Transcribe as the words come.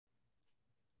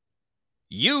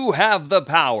You have the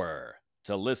power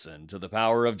to listen to the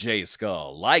power of J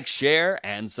Skull. Like, share,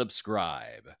 and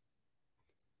subscribe.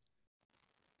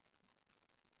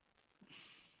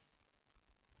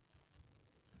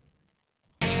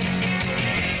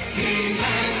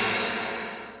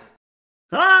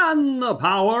 And the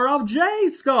power of J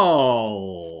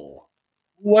Skull.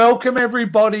 Welcome,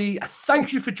 everybody.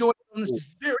 Thank you for joining on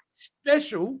this very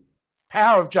special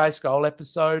Power of J Skull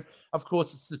episode. Of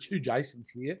course, it's the two Jasons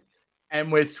here, and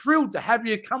we're thrilled to have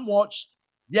you come watch,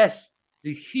 yes,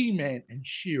 the He-Man and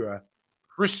She-Ra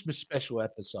Christmas special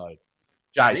episode.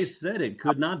 They Jace, said it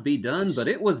could not be done, but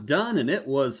it was done, and it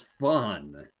was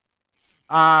fun.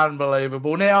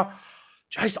 unbelievable. Now,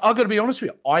 Jace, I've got to be honest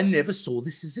with you, I never saw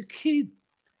this as a kid.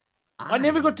 I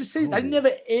never got to see it. They never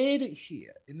aired it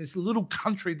here in this little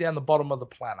country down the bottom of the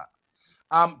planet.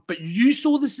 But you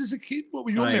saw this as a kid. What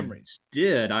were your memories?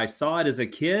 I saw it as a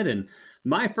kid, and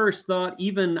my first thought,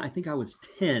 even I think I was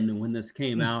 10 when this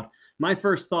came out, my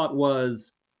first thought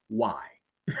was, why?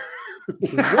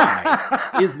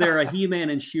 Why is there a He-Man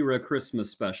and She-Ra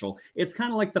Christmas special? It's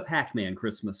kind of like the Pac-Man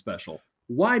Christmas special.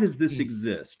 Why does this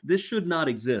exist? This should not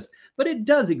exist, but it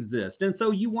does exist. And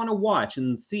so you want to watch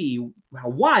and see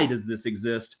why does this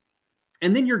exist?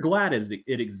 And then you're glad it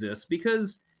exists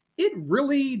because it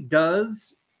really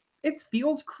does. It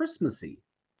feels Christmassy.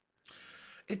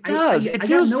 It does. It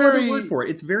feels no other word for it.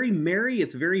 It's very merry.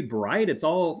 It's very bright. It's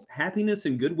all happiness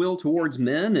and goodwill towards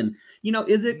men. And, you know,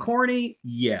 is it corny?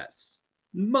 Yes,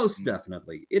 most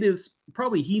definitely. It is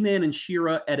probably He-Man and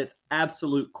She-Ra at its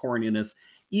absolute corniness,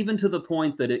 even to the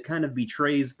point that it kind of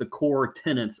betrays the core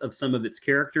tenets of some of its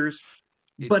characters.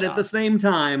 But at the same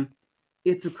time,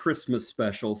 it's a Christmas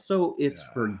special, so it's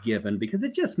forgiven because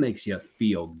it just makes you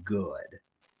feel good.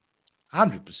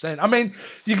 100%. I mean,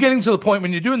 you're getting to the point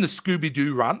when you're doing the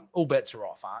Scooby-Doo run, all bets are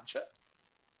off, aren't you?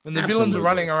 When the villains are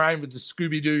running around with the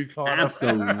Scooby-Doo kind of...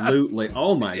 Absolutely.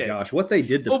 Oh, my gosh. What they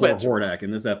did to poor Hordak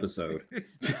in this episode.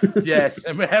 Yes,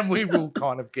 and we will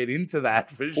kind of get into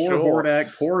that for sure. Poor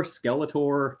Hordak, poor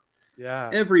Skeletor. Yeah.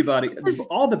 Everybody,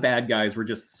 all the bad guys were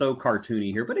just so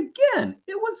cartoony here. But again,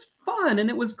 it was fun, and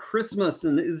it was Christmas,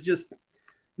 and it was just...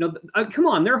 You know, come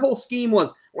on, their whole scheme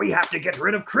was, we have to get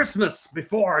rid of Christmas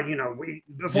before, you know,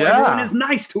 everyone is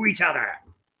nice to each other.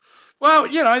 Well,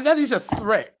 you know, that is a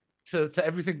threat to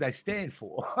everything they stand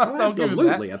for. Oh,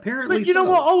 absolutely, apparently. But you know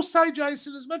what? I'll say,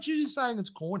 Jason, as much as you're saying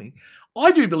it's corny,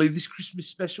 I do believe this Christmas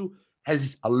special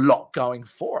has a lot going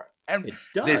for it. And it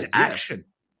does, there's action.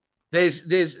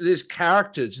 There's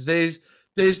characters. There's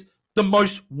the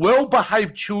most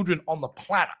well-behaved children on the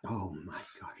planet. Oh my gosh.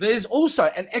 There's also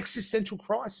an existential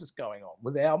crisis going on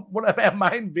with one of our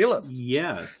main villains.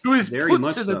 Yes. Who is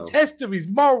put to the test of his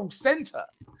moral center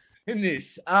in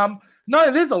this. No,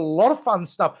 there's a lot of fun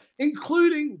stuff,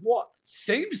 including what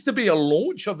seems to be a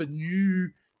launch of a new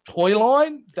toy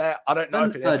line that I don't know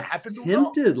if it ever happened or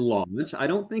not. Attempted launch. I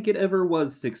don't think it ever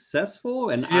was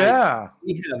successful. And we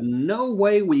have no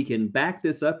way we can back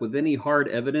this up with any hard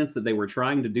evidence that they were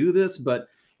trying to do this. But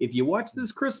if you watch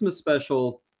this Christmas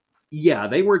special, yeah,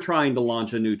 they were trying to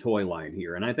launch a new toy line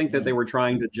here. And I think that they were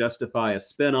trying to justify a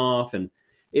spinoff, and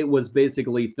it was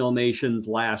basically Filmation's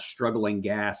last struggling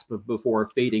gasp before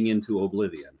fading into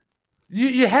oblivion.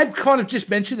 You had kind of just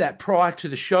mentioned that prior to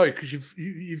the show because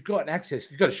you've got access.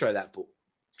 You've got to show that book,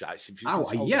 Jason.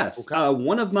 Yes.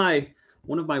 One of my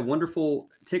wonderful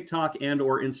TikTok and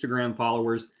or Instagram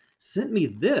followers sent me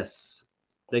this,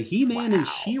 the He-Man and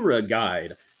She-Ra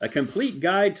guide, a complete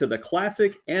guide to the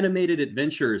classic animated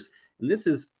adventures. And this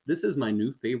is my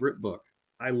new favorite book.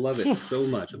 I love it so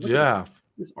much. Look at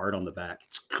this art on the back.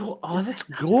 It's cool. Oh, that's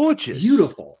gorgeous.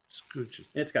 Beautiful. It's gorgeous.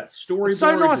 It's got storyboards. It's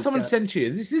so nice someone sent to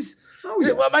you. This is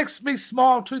what makes me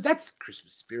smile too. That's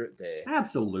Christmas spirit there.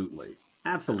 Absolutely.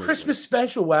 Absolutely. Christmas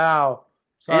special. Wow.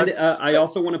 So, and I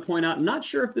also want to point out, not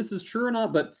sure if this is true or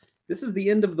not, but this is the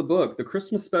end of the book. The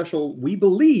Christmas special, we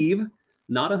believe,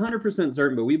 not 100%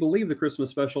 certain, but we believe the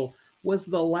Christmas special was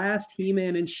the last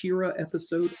He-Man and She-Ra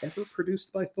episode ever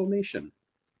produced by Filmation.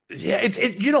 Yeah,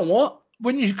 you know what?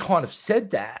 When you kind of said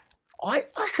that, I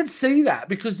can see that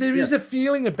because there is a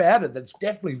feeling about it that's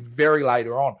definitely very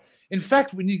later on. In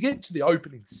fact, when you get to the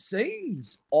opening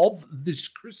scenes of this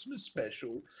Christmas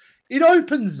special, it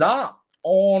opens up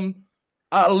on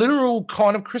a literal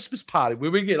kind of Christmas party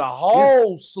where we get a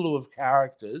whole slew of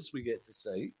characters we get to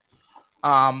see.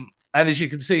 And as you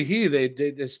can see here,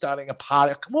 they're starting a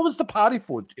party. What was the party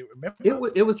for? Do you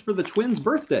remember? It was for the twins'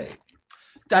 birthday.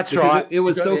 That's right. It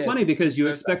was so funny because you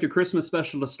expect a Christmas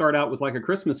special to start out with like a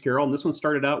Christmas Carol, and this one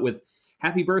started out with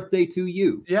 "Happy Birthday to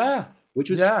You." Yeah.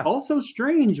 Which is also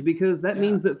strange because that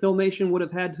means that Filmation would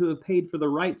have had to have paid for the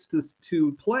rights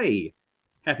to play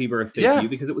Happy Birthday Yeah. to You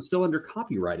because it was still under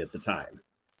copyright at the time.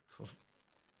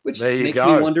 Which There you makes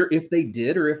go. me wonder if they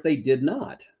did or if they did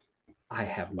not. I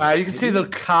have no You can see the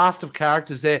idea. cast of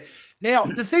characters there. Now,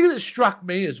 the thing that struck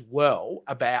me as well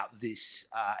about this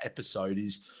episode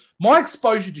is my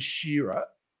exposure to She-Ra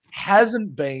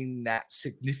hasn't been that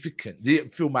significant. The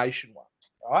Filmation one,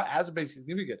 right, hasn't been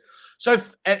significant. So,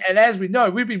 and as we know,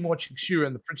 we've been watching She-Ra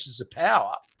and the Princess of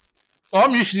Power.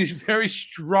 I'm used to these very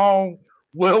strong,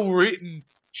 well-written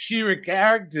She-Ra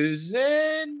characters,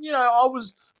 and I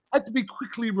had to be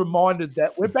quickly reminded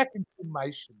that we're back in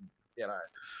Filmation.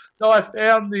 So I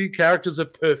found the characters a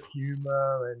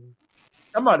perfumer, and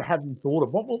some I hadn't thought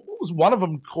of. What was one of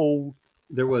them called?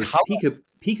 There was Color.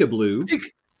 Peekaboo,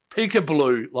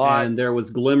 Peekaboo, and there was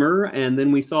Glimmer, and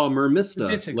then we saw Mermista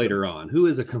Jessica. later on, who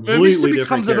is a completely Mermista different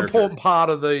becomes an character. important part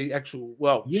of the actual.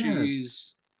 Well, Yes.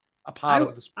 she's a part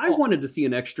of the. I wanted to see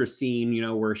an extra scene,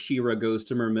 where She-Ra goes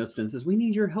to Mermista and says, "We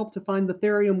need your help to find the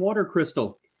Therium water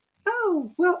crystal."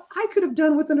 Oh, well, I could have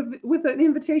done with an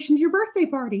invitation to your birthday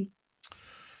party.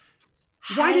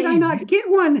 Why did I not get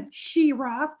one,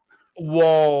 She-Ra?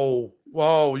 Whoa!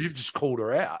 You've just called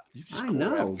her out. I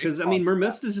know, because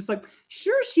Mermista's just like,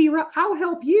 "Sure, She-Ra, I'll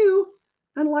help you."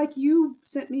 Unlike you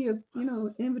sent me an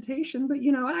invitation, but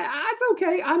it's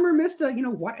okay. I'm Mermista,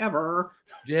 whatever.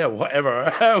 Yeah, whatever.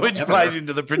 Which played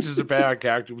into the Princess of Power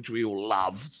character, which we all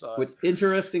love. So. Which,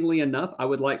 interestingly enough, I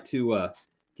would like to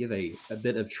give a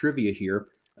bit of trivia here.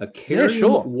 A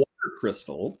Therium water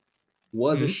crystal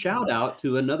was a shout out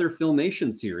to another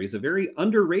Filmation series, a very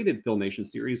underrated Filmation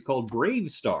series called Brave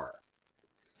Star.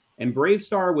 And Brave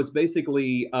Star was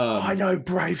basically I know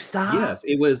Brave Star. Yes,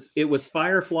 it was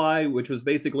Firefly, which was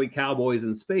basically cowboys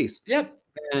in space. Yep.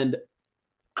 And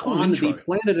Cool on intro. the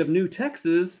planet of New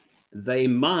Texas, they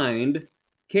mined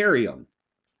Carium.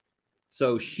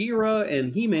 So She-Ra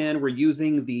and He-Man were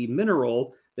using the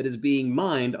mineral that is being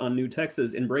mined on New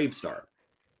Texas in Brave Star.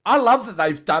 I love that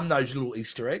they've done those little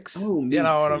Easter eggs. Oh, me you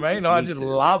know what I too, mean? me I just too.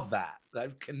 love that.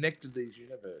 They've connected these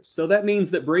universes. So that means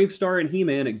that Brave Star and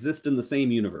He-Man exist in the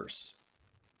same universe.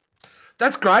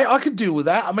 That's great. I could deal with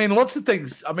that. I mean, lots of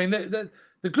things. I mean, the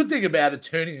good thing about it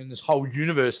turning in this whole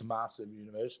universe, the Master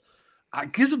universe,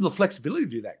 gives them the flexibility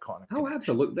to do that kind of thing. Oh,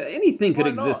 absolutely. Anything could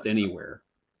Why not? exist anywhere.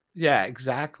 Yeah,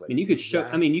 exactly. And you could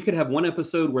show, you could have one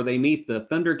episode where they meet the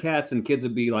Thundercats and kids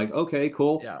would be like, okay,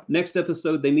 cool. Yeah. Next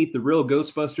episode, they meet the real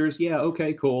Ghostbusters. Yeah,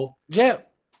 okay, cool. Yeah.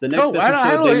 The next Cool.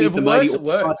 episode, they meet the Mighty It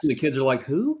works. Autobots and the kids are like,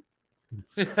 who?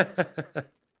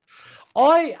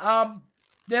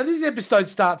 Now this episode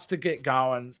starts to get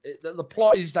going. The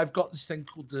plot is they've got this thing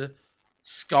called the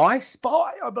Sky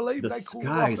Spy, I believe The they call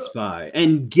Sky it. Spy.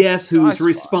 And guess Sky who's Spy.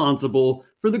 responsible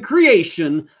for the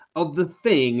creation of the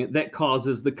thing that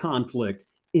causes the conflict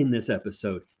in this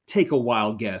episode? Take a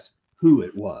wild guess who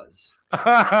it was.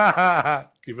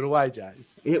 Give it away,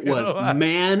 Jace. It Give was away.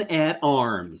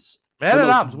 Man-at-Arms.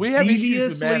 Man-at-Arms. We have issues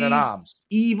with deviously Man-at-Arms.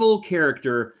 Evil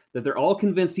character that they're all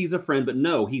convinced he's a friend, but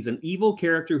no, he's an evil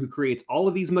character who creates all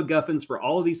of these MacGuffins for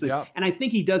all of these things. Yep. And I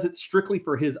think he does it strictly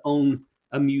for his own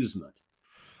amusement.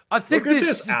 I think Look at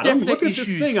this this, Adam. definite Look at this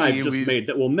issues thing I've here just with- made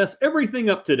that will mess everything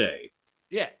up today.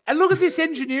 Yeah, and look at this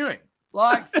engineering.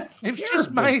 Like, they've just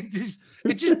terrible. made this.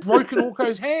 It just broken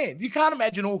Orko's hand. You can't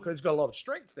imagine Orko's got a lot of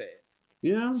strength there.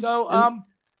 Yeah. So, And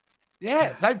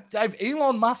yeah, they've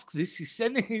Elon Musk this. He's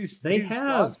sending his Sky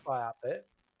have. Spy up there.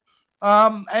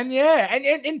 And yeah,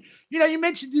 and you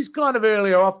mentioned this kind of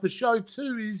earlier off the show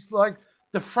too. Is like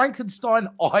the Frankenstein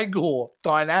Igor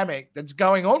dynamic that's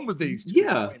going on with these two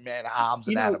Yeah. between Man-at-Arms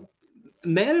and You know, Adam.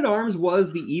 Man-at-Arms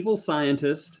was the evil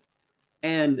scientist,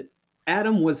 and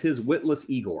Adam was his witless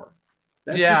Igor.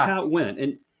 That's Yeah. just how it went.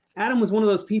 And Adam was one of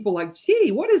those people like,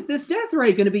 gee, what is this death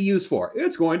ray going to be used for?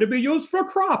 It's going to be used for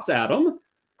crops, Adam.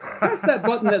 Press that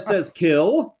button that says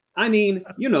kill. I mean,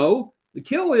 the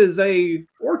kill is a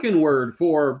Orcan word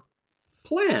for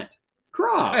plant,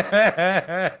 crops.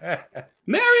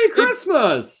 Merry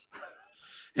Christmas!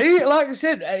 He, like I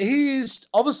said, he is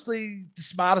obviously the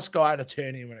smartest guy and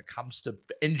attorney when it comes to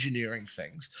engineering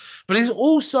things. But he's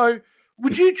also,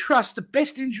 would you trust the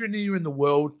best engineer in the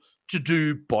world to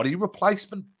do body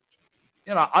replacement?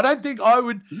 I don't think I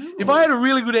would. If I had a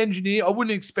really good engineer, I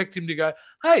wouldn't expect him to go,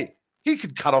 hey, he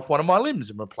could cut off one of my limbs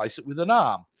and replace it with an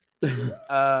arm.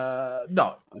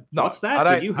 No. What's that? I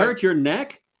don't- Did you hurt your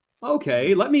neck?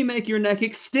 Okay, let me make your neck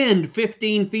extend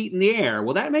 15 feet in the air.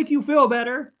 Will that make you feel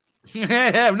better? No,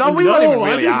 we won't even I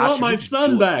really just ask want you. my We just son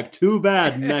do it. back. Too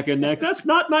bad, neck and neck. That's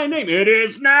not my name. It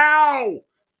is now.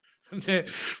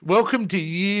 Welcome to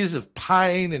years of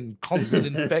pain and constant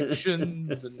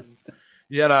infections and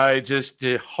just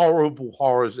the horrible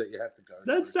horrors that you have to go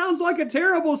That sounds like a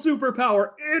terrible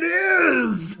superpower. It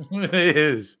is. It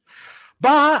is.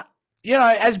 But, you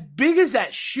know, as big as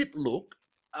that ship looked,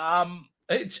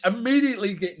 it's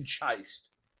immediately getting chased,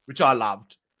 which I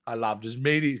loved. I loved as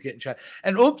immediately getting chased.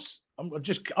 And oops,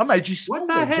 I made you small.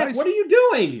 What the heck? Jason. What are you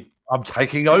doing? I'm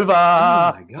taking over.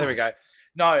 Oh my God. There we go.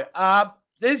 No,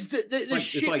 there's the It's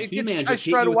ship. like It He-Man gets just chased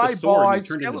hit you straight with away a sword by and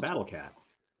turned into Skeletor. Battle Cat.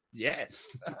 Yes.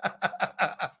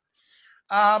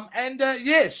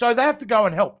 So they have to go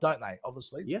and help, don't they?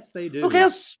 Obviously. Yes, they do.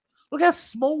 Look how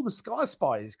small the Sky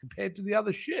Spy is compared to the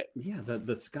other ship. Yeah,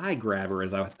 the Sky Grabber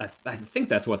is I think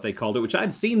that's what they called it, which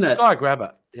I'd seen that. Sky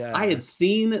Grabber. Yeah. I had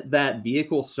seen that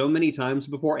vehicle so many times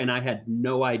before, and I had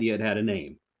no idea it had a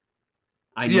name.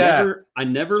 I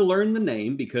never learned the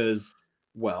name because,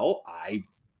 well,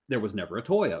 there was never a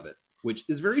toy of it, which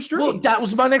is very strange. Well, that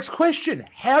was my next question.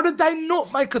 How did they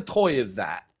not make a toy of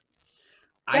that?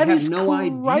 I have no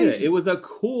idea. It was a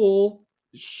cool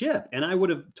ship, and I would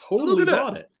have totally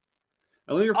bought it.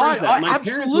 Let me rephrase that. My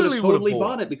parents would have totally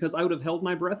bought it because I would have held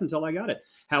my breath until I got it.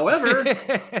 However,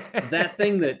 that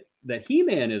thing that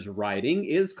He-Man is riding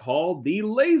is called the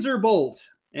Laser Bolt,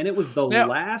 and it was the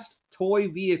last toy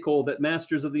vehicle that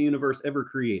Masters of the Universe ever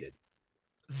created.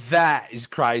 That is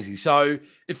crazy. So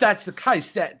if that's the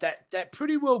case, that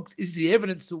pretty well is the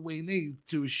evidence that we need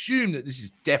to assume that this is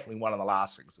definitely one of the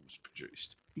last things that was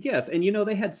produced. Yes, and you know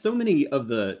they had so many of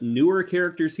the newer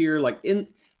characters here, like in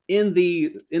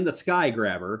the Sky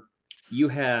Grabber, you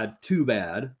had Too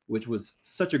Bad, which was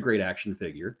such a great action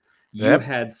figure. You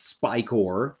had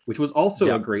Spikor, which was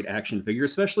also a great action figure,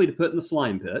 especially to put in the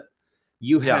slime pit.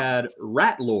 You had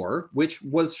Ratlor, which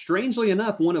was strangely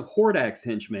enough one of Hordak's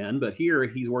henchmen, but here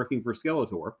he's working for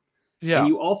Skeletor. Yeah. And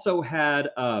you also had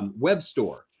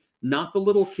Webstor, not the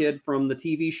little kid from the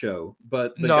TV show,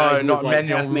 but the guy who was like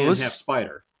half man, half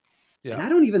spider. Yeah. And I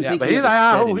don't even think. But here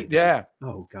they are.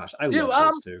 Oh gosh, I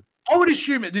love those two. I would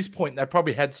assume at this point they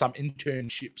probably had some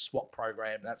internship swap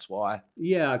program. That's why.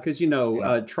 Yeah, because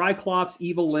Triclops,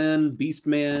 Evil Lyn,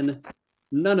 Beastman,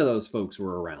 none of those folks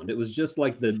were around. It was just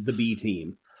like the B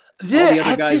team. Yeah, all the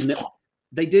other guys,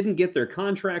 they didn't get their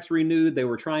contracts renewed. They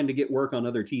were trying to get work on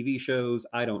other TV shows.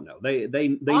 I don't know. They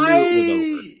knew it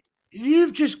was over.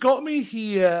 You've just got me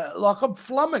here. Like I'm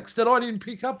flummoxed that I didn't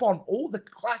pick up on all the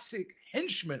classic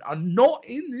henchmen are not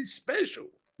in this special.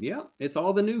 Yeah, it's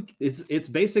all the new. It's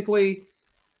basically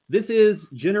this is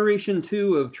Generation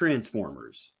 2 of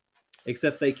Transformers,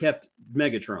 except they kept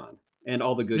Megatron and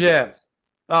all the good guys.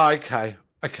 Oh, okay.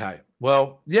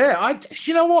 Well, you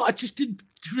know what? I just didn't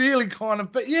really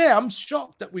but I'm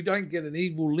shocked that we don't get an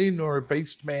Evil Lyn or a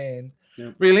Beast Man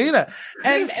really in it.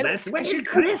 When's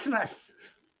Christmas?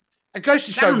 It goes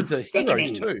to show with the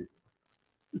heroes too.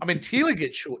 I mean, Teela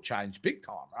gets shortchanged big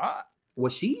time, right?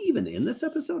 Was she even in this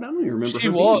episode? I don't even remember. She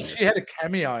was. She had a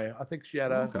cameo. I think she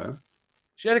had a. Okay.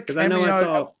 She had a cameo. I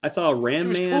know I saw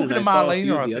Ram Man and I saw a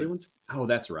few of the other ones. Oh,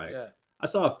 that's right. Yeah. I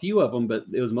saw a few of them, but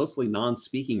it was mostly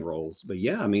non-speaking roles. But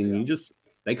yeah, I mean,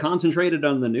 they concentrated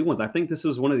on the new ones. I think this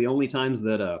was one of the only times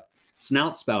that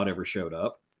Snout Spout ever showed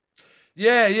up.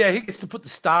 Yeah, he gets to put the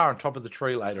star on top of the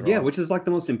tree later on. Yeah, which is like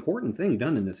the most important thing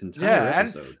done in this entire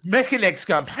episode. And Mechanek's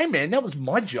going, hey man, that was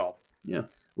my job. Yeah.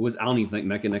 I don't even think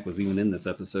Mechaneck was even in this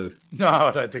episode. No,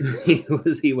 I don't think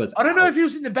he was. I don't know if he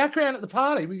was in the background at the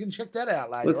party. We can check that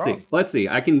out later. Let's see.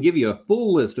 I can give you a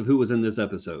full list of who was in this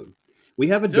episode. We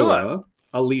have Adora,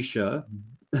 Alicia,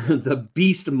 the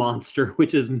Beast Monster,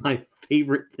 which is my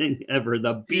favorite thing ever.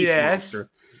 The Beast Monster.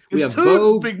 We have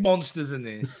two big monsters in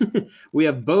this. We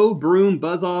have Bo, Broom,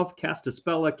 Buzzoff,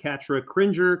 Castaspella, Catra,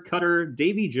 Cringer, Cutter,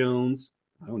 Davy Jones.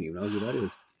 I don't even know who that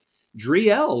is.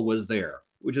 Driel was there,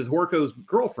 which is Horko's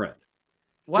girlfriend.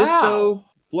 Wow. Fisto,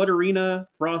 Flutterina,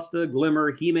 Frosta,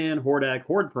 Glimmer, He-Man, Hordak,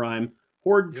 Horde Prime,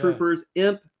 Horde Troopers,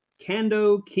 Imp,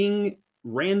 Kando, King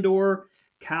Randor,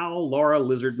 Cal, Laura,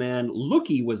 Lizardman.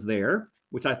 Lookie was there,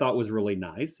 which I thought was really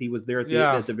nice. He was there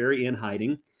at the very end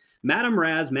hiding. Madame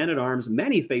Raz, Man-at-Arms,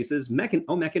 Many Faces,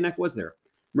 Mechaneck was there.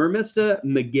 Mermista,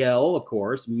 Miguel, of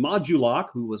course, Modulok,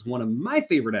 who was one of my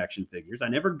favorite action figures. I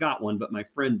never got one, but my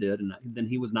friend did, and then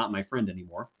he was not my friend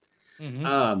anymore.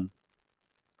 Mm-hmm.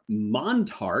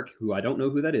 Montark, who I don't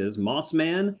know who that is.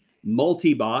 Mossman,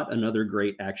 Multibot, another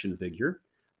great action figure.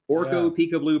 Orko,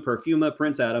 Peekaboo, Perfuma,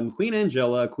 Prince Adam, Queen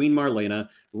Angela, Queen Marlena,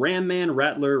 Ram Man,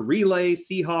 Rattler, Relay,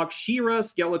 Seahawk, She-Ra,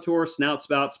 Skeletor, Snout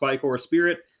Spout, Spikor,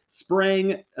 Spirit,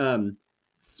 Sprang,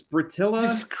 Spritilla.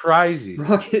 This is crazy.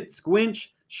 Rocket, Squinch,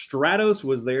 Stratos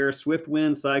was there,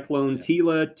 Swiftwind, Cyclone,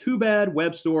 Teela, Too Bad,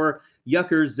 Webstor,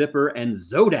 Yucker, Zipper, and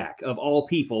Zodak, of all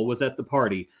people, was at the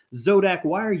party. Zodak,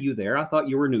 why are you there? I thought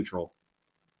you were neutral.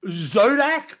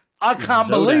 Zodak? I can't Zodak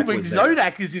believe was there.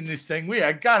 Zodak is in this thing. We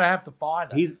are going to have to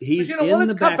find it. He's You know in what? the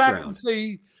Let's come back and background.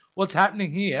 see what's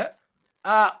happening here.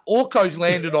 Orko's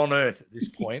landed on Earth at this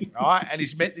point, right? And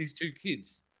he's met these two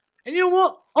kids. And you know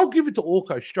what? I'll give it to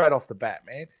Orko straight off the bat,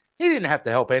 man. He didn't have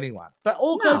to help anyone. But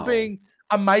Orko, No. being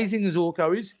amazing as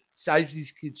Orko is, saves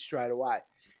these kids straight away.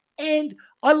 And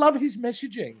I love his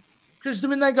messaging. Because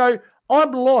when they go,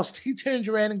 I'm lost, he turns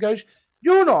around and goes,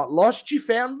 you're not lost. You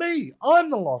found me. I'm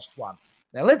the lost one.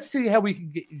 Now, let's see how we can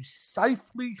get you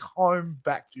safely home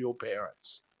back to your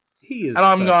parents. He is And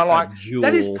I'm such going a like, jewel,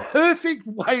 that is perfect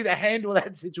way to handle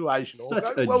that situation. such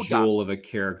Orko. a Well done. jewel of a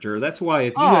character. That's why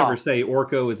if you Oh. ever say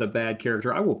Orko is a bad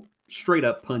character, I will straight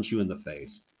up punch you in the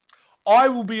face. I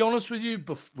will be honest with you,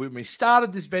 when we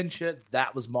started this venture,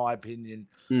 that was my opinion.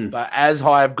 Mm. But as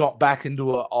I have got back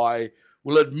into it, I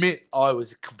will admit I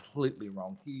was completely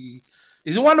wrong.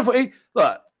 He's a wonderful...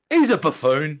 Look, he's a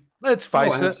buffoon. Let's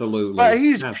face it. Absolutely. But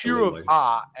he's pure Absolutely. of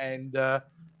heart and,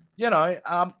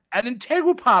 an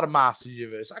integral part of Masters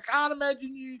Universe. I can't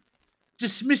imagine you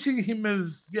dismissing him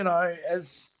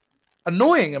as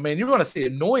annoying. I mean, you're going to see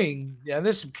annoying.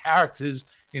 There's some characters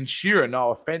in She-Ra,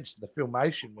 no offense to the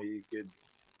Filmation, where you could,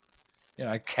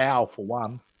 Cal for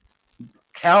one.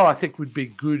 Cal, I think, would be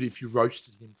good if you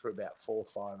roasted him for about 4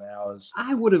 or 5 hours.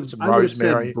 I would have Some said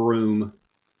rosemary. Broom.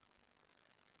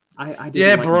 I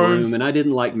didn't like Broom. Broom, and I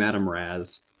didn't like Madame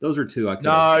Raz. Those are two I could.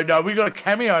 No, we got a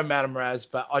cameo, Madame Raz,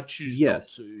 but I choose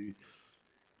Yes.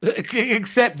 not to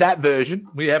accept that version.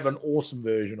 We have an awesome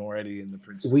version already in the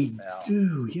Princess We of Power.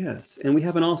 do, yes, and we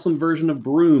have an awesome version of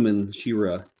Broom in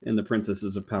She-Ra and the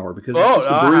Princesses of Power because Oh, it's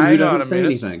just a broom who hang on doesn't a say minute.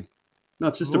 anything. No,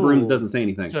 it's just a broom that Ooh. doesn't say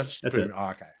anything. Just That's Broom. it. Oh,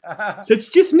 okay. So it's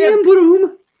just me Yeah. and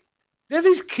Broom. Now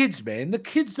these kids, man, the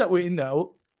kids that we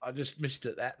know, I just missed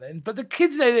it that then, but the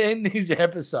kids that are in these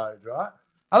episodes, right?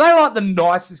 Are they like the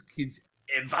nicest kids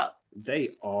ever? They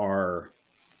are.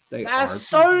 They They're are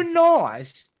so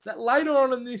nice that later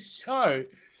on in this show,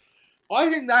 I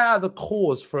think they are the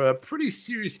cause for a pretty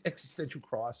serious existential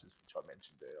crisis, which I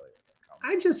mentioned earlier.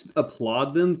 I just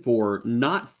applaud them for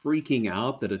not freaking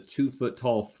out that a 2-foot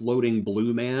tall floating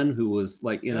blue man who was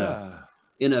like in a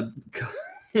in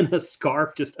a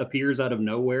scarf just appears out of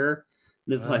nowhere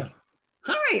and is like,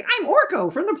 "Hi, I'm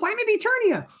Orko from the planet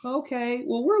Eternia." Okay,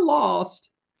 well we're lost.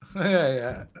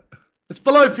 yeah. It's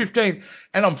below 15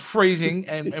 and I'm freezing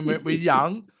and we're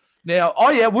young. Now,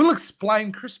 we'll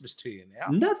explain Christmas to you now.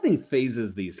 Nothing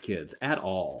phases these kids at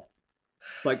all.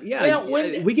 It's like, Now,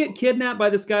 when- we get kidnapped by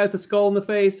this guy with the skull in the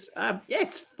face.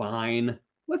 It's fine.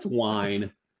 Let's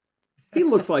whine. He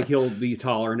looks like he'll be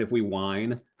tolerant if we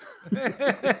whine.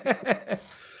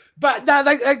 But no,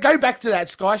 they go back to that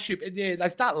skyship and they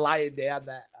start laying down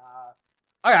that.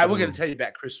 Okay, we're going to tell you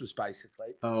about Christmas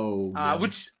basically, Oh, yeah.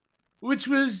 which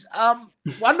was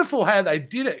wonderful how they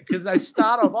did it because they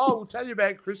start off, we'll tell you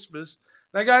about Christmas.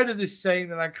 They go to this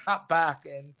scene and they cut back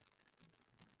and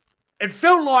it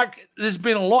felt like there's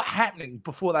been a lot happening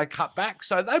before they cut back.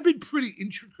 So they've been pretty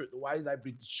intricate the way they've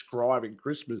been describing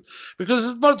Christmas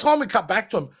because by the time we cut back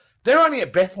to them, they're only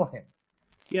at Bethlehem.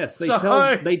 Yes, they So-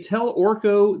 tell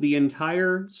Orko the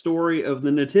entire story of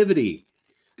the Nativity,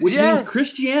 which Yes. means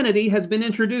Christianity has been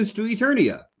introduced to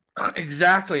Eternia,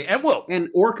 Exactly. And and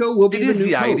Orko will be it is the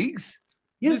new the pope. 80s.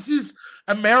 Yes. This is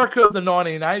America of the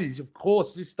 1980s. Of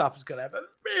course, this stuff is going to have a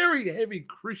very heavy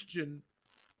Christian,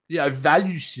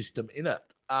 value system in it.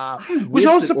 Which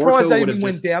I was surprised they even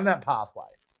went down that pathway.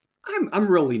 I'm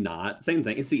really not. Same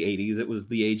thing. It's the 80s. It was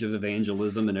the age of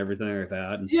evangelism and everything like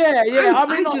that. And Yeah.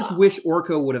 I just wish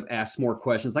Orko would have asked more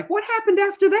questions. Like, what happened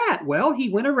after that? Well, he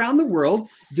went around the world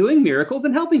doing miracles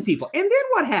and helping people. And then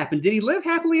what happened? Did he live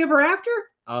happily ever after?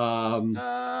 Tell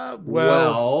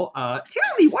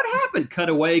me what happened. Cut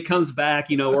away, comes back.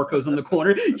 Orko's in the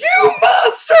corner. You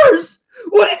monsters!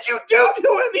 What did you do to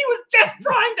him? He was just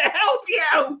trying to help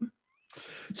you.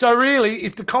 So really,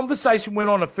 if the conversation went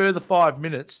on a further 5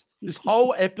 minutes, this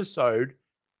whole episode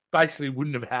basically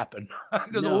wouldn't have happened.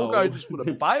 Because No. Orko just would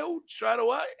have bailed straight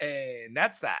away, and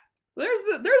that's that. There's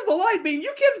the light beam.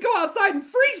 You kids go outside and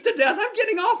freeze to death. I'm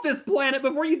getting off this planet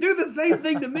before you do the same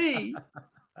thing to me.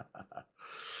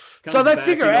 So Comes they back,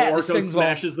 figure out this Orko thing's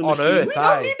smashes the on machine. Earth, We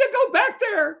don't hey? need to go back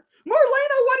there.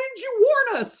 Marlena, why didn't you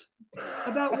warn us?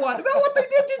 About what? About what they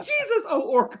did to Jesus?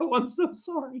 Oh, Orko, I'm so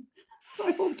sorry.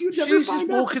 I hope you never She's just find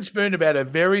more out. concerned about a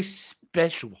very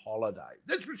special holiday.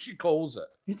 That's what she calls it.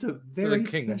 It's a For very the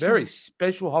king, a special- very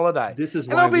special holiday. This is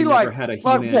And why I'll be we never like- had a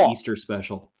like He-Man what? Easter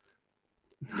special.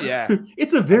 Yeah.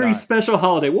 It's a very know. special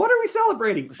holiday. What are we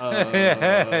celebrating?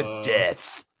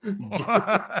 Death.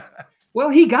 Well,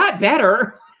 he got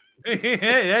better.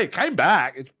 yeah, he came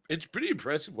back. It's pretty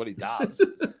impressive what he does.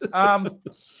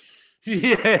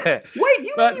 Yeah. Wait,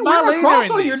 you But mean you wear a Marlena cross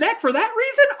in on your this. neck for that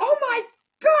reason? Oh my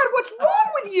God, what's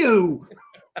wrong with you?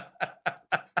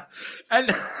 And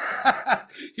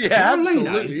yeah, Marlena,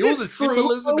 absolutely. is All this the true?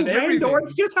 symbolism and Oh, everything. Randor,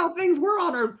 it's just how things were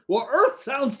on Earth. Well, Earth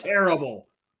sounds terrible.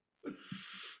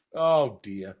 Oh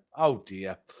dear. Oh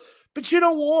dear. But you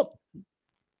know what?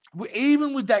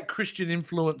 Even with that Christian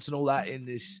influence and all that in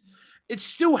this, it's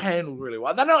still handled really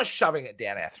well. They're not shoving it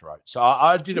down our throats. So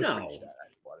I did No. appreciate that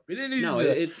quite a bit. It is No, a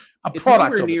it's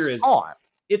product nowhere of near its as time.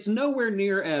 it's nowhere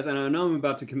near as, and I know I'm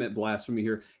about to commit blasphemy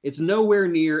here. It's nowhere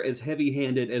near as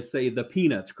heavy-handed as, say, the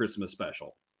Peanuts Christmas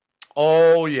special.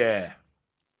 Oh yeah.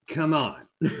 Come on.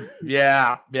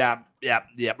 Yeah.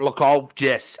 Look,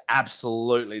 yes,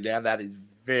 absolutely. Now that is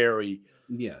very.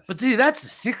 Yes. But see, that's the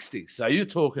 '60s. So you're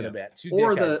talking about two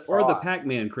Or decades the prior.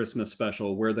 Pac-Man Christmas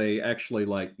special where they actually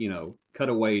cut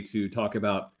away to talk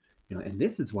about, and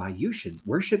this is why you should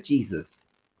worship Jesus.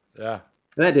 Yeah.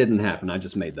 That didn't happen. I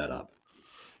just made that up.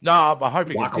 No, I'm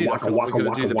hoping Waka, it did. waka, I feel like waka, we're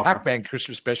going to do the waka, waka. Pac-Man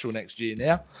Christmas special next year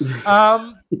now.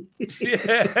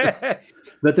 Yeah.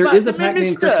 But there But is a the Pac-Man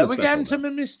Mimister, Christmas we're special. going to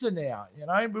Mimister now.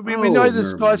 We know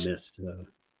this guy's. Mimister.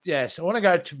 Yes, I want to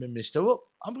go to Mimister. Well,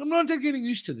 I'm not getting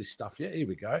used to this stuff yet. Here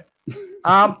we go.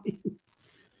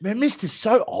 Mimister's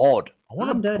so odd. I want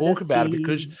Under to the talk about it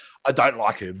because sea. I don't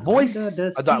like her voice.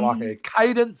 Under the I don't like sea. her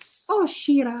cadence. Oh,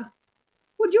 Shira,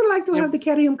 would you like to have the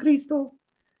Carium Crystal?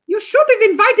 You should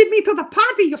have invited me to the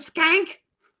party, you skank.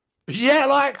 Yeah,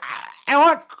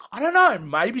 I don't know.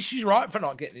 Maybe she's right for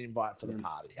not getting an invite for the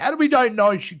party. How do we don't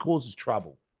know she causes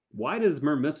trouble? Why does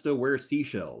Mermista wear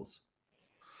seashells?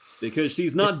 Because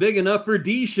she's not big enough for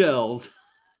D shells.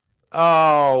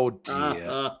 Oh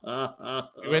dear.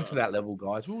 We went to that level,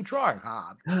 guys. We were trying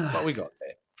hard, but we got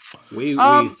there. We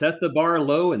set the bar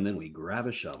low and then we grab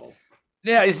a shovel.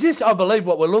 Now, is this, I believe,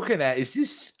 what we're looking at?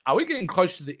 Are we getting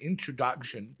close to the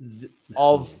introduction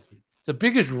of the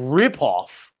biggest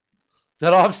rip-off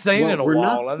that I've seen in a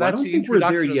while? And that's the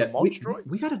introduction of the Monstroid.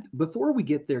 We gotta, before we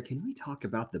get there, can we talk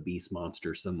about the Beast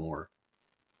Monster some more?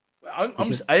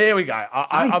 There we go.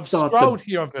 I've scrolled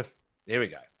here. There we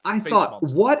go. I Beast thought,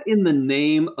 Monster. what in the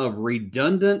name of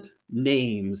redundant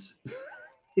names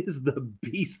is the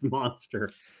Beast Monster?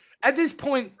 At this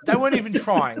point, they weren't even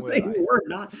trying, were they? were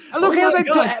not. And look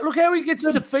how he gets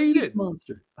defeated. Beast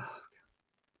Monster.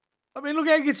 I mean, look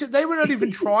how he gets it. They were not even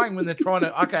trying when they're trying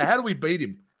to. Okay, how do we beat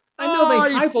him? I know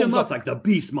they he hyped him falls up off. like the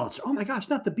Beast Monster. Oh my gosh,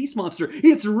 not the Beast Monster.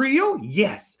 It's real?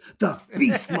 Yes, the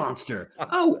Beast Monster.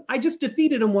 Oh, I just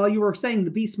defeated him while you were saying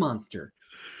the Beast Monster.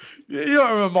 You know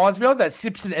what it reminds me of? That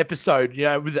Simpson episode,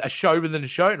 with a show within a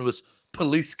show, and it was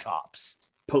Police Cops.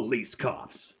 Police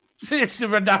Cops. It's a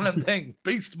redundant thing.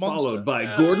 Beast Monster. Followed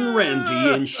by Gordon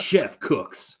Ramsay and Chef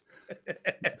Cooks.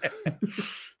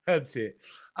 That's it.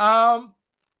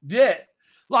 Yeah.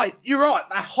 Like, you're right.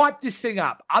 They hyped this thing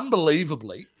up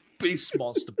unbelievably. Beast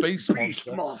Monster, Beast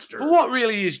Monster. For what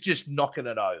really is just knocking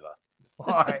it over.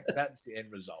 Right, that's the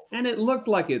end result. And it looked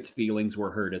like its feelings were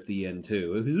hurt at the end,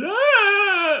 too. It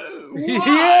was,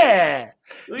 yeah.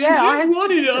 I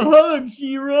wanted a hug,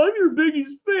 She-Ra. I'm your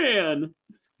biggest fan.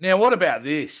 Now, what about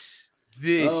this?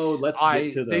 Let's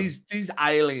get to these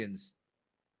aliens.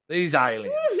 These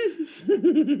aliens.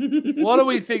 What do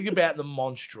we think about the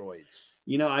Monstroids?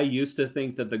 I used to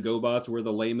think that the GoBots were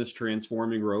the lamest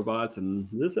transforming robots, and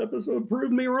this episode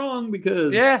proved me wrong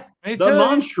because me too. The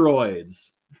Monstroids.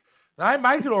 They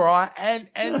make it all right, and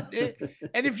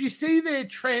if you see they're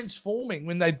transforming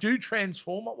when they do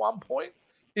transform at one point,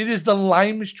 it is the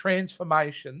lamest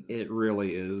transformations. It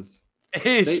really is.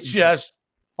 It's just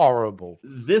horrible.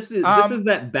 This is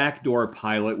that backdoor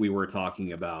pilot we were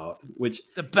talking about, which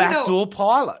the backdoor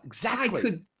pilot, exactly. I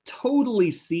could totally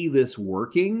see this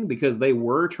working because they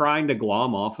were trying to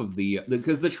glom off of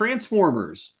because the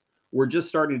Transformers were just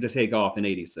starting to take off in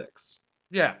 '86.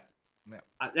 Yeah.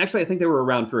 Actually, I think they were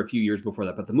around for a few years before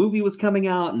that, but the movie was coming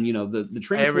out, and the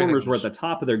Transformers were at the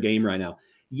top of their game right now.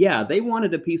 Yeah, they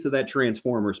wanted a piece of that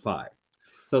Transformers pie,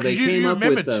 so they came up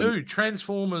with too.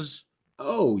 Transformers.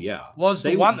 Oh yeah, was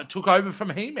the one that took over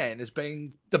from He-Man as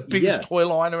being the biggest toy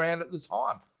line around at the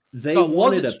time. They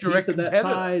wanted a piece of that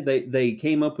pie. They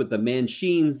came up with the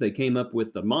Manchines. They came up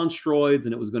with the Monstroids,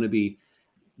 and it was going to be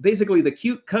basically the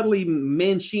cute, cuddly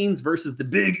Manchines versus the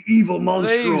big, evil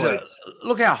Monstroids.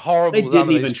 Look how horrible they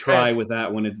didn't even try with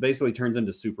that one. It basically turns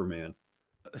into Superman.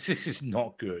 This is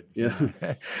not good. Yeah.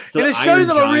 So in a show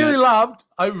that I really loved,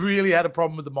 I really had a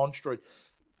problem with the Monstroid.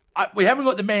 We haven't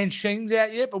got the Manchines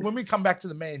out yet, but when we come back to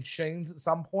the Manchines at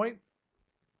some point,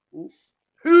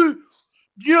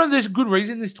 there's a good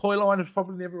reason this toy line is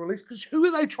probably never released, because who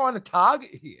are they trying to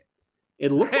target here?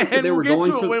 It looked like they were going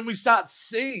to it when we start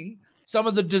seeing some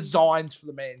of the designs for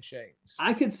the Manchines.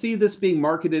 I could see this being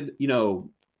marketed,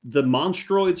 the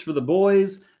Monstroids for the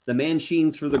boys, the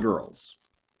Manchines for the girls.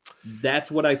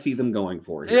 That's what I see them going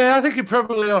for here. Yeah, I think you're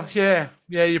probably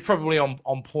you're probably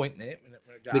on point there.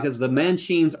 Because the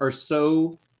Manchines are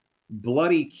so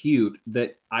bloody cute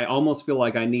that I almost feel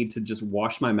like I need to just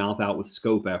wash my mouth out with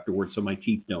Scope afterwards so my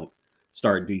teeth don't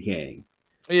start decaying.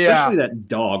 Yeah. Especially that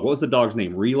dog. What was the dog's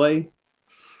name? Relay?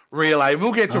 Relay.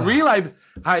 We'll get to Relay.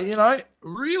 Hey,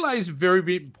 Relay is a very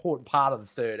big important part of the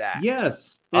third act.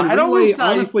 Yes. And Relay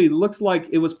honestly looks like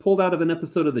it was pulled out of an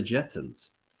episode of The Jetsons.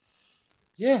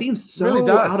 Yeah. Seems so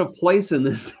out of place in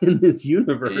this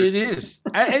universe. It is.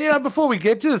 And before we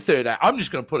get to the third act, I'm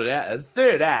just going to put it out there. The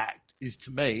third act is,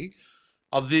 to me,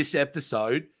 of this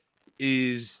episode,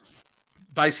 is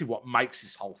basically what makes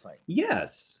this whole thing.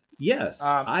 Yes.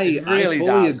 I really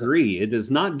fully agree. It does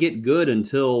not get good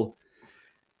until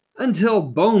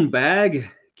Bone Bag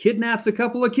kidnaps a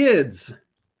couple of kids.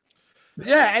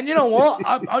 Yeah, and you know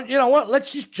what?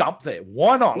 Let's just jump there.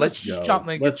 Why not? Let's just jump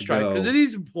there and get straight, because it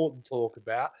is important to talk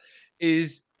about.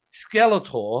 Is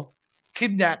Skeletor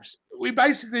kidnaps?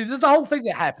 There's the whole thing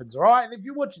that happens, all right? And if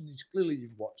you're watching this, clearly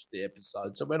you've watched the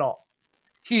episode, so we're not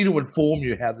here to inform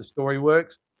you how the story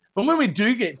works. But when we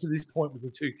do get to this point with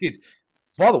the two kids,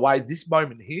 by the way, this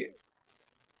moment here,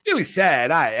 really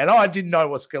sad, eh? And I didn't know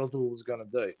what Skeletor was going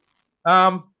to do.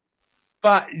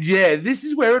 But yeah, this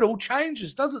is where it all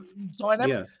changes, doesn't it?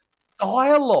 Dynamic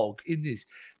dialogue in this.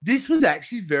 This was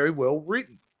actually very well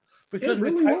written because we're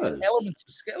taking elements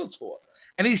of Skeletor,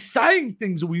 and he's saying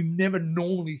things that we never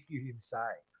normally hear him saying,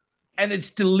 and it's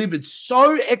delivered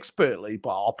so expertly by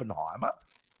Oppenheimer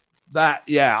that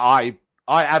I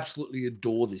absolutely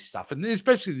adore this stuff, and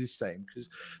especially this scene, because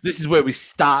this is where we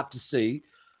start to see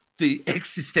the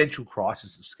existential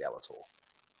crisis of Skeletor.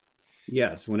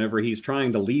 Yes, whenever he's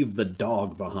trying to leave the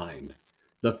dog behind.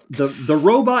 The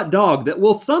robot dog that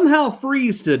will somehow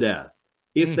freeze to death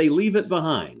if they leave it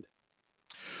behind.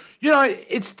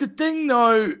 It's the thing,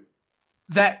 though,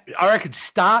 that I reckon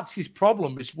starts his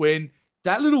problem is when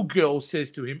that little girl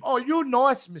says to him, "Oh, you're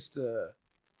nice, mister.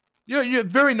 You're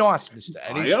very nice, mister."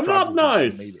 And he's I'm not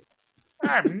nice.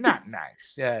 I'm not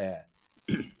nice. Yeah.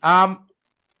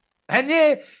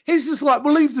 And he's just like,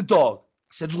 "Well, leave the dog."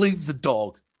 I said, "Leave the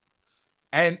dog."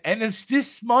 And it's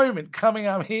this moment coming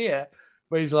up here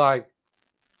where he's like,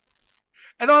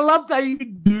 and I love they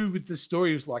even do with the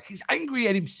story. He was like, he's angry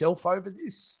at himself over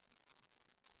this.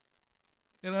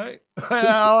 I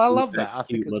love that. I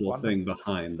think it's little wonderful. Thing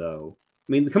behind, though.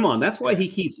 I mean, come on, that's why he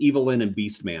keeps Evelyn and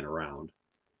Beastman around.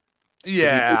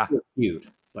 Yeah, so cute.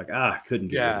 It's like couldn't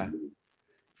get it.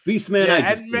 Beastman,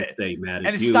 I just can't stay mad at you.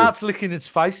 And it starts licking its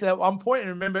face at one point. And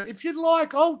remember, if you'd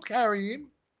like, I'll carry him.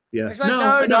 Yeah. Like, no,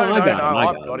 I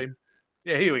got him.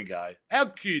 Yeah, here we go. How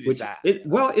cute is that?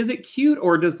 Is it cute,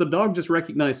 or does the dog just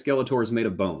recognize Skeletor is made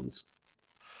of bones?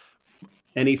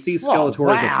 And he sees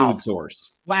Skeletor as a food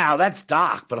source. Wow, that's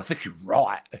dark, but I think you're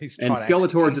right. And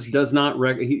Skeletor just does not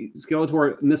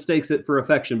Skeletor mistakes it for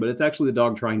affection, but it's actually the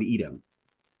dog trying to eat him.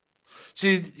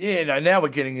 See, now we're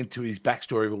getting into his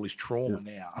backstory of all his trauma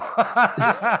now.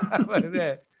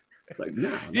 Like,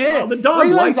 no, the dog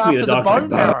likes me. The dog bone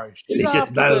marrow. Delicious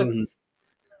bones.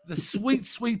 The sweet,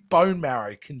 sweet bone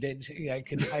marrow contained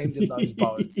in those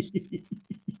bones.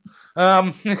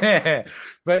 But I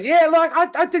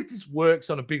think this works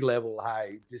on a big level.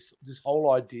 Hey, this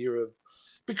whole idea of,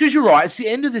 because you're right, it's the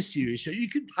end of the series, so you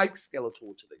can take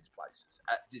Skeletor to these places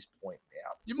at this point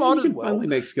now. You might as well.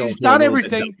 Make Skeletor He's done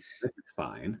everything. It's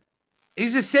fine.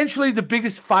 He's essentially the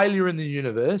biggest failure in the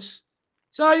universe.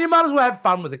 So you might as well have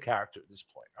fun with the character at this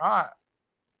point. All right.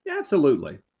 Yeah,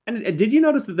 absolutely. And did you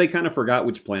notice that they kind of forgot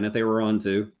which planet they were on,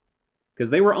 too? Because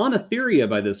they were on Etheria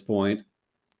by this point,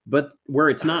 but where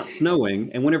it's not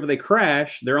snowing. And whenever they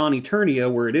crash, they're on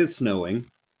Eternia, where it is snowing.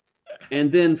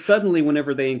 And then suddenly,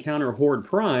 whenever they encounter Horde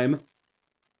Prime,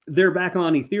 they're back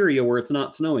on Etheria, where it's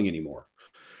not snowing anymore.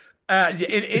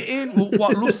 In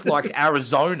what looks like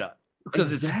Arizona,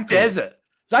 because it's desert.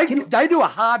 They do a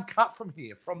hard cut from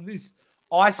here, from this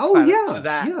ice planet to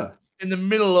that in the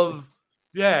middle of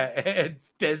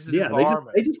desert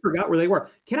environment. They just forgot where they were.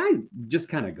 Can I just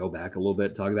kind of go back a little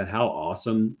bit, talk about how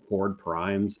awesome Horde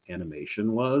Prime's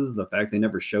animation was? The fact they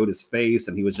never showed his face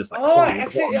and he was just like, I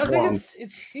think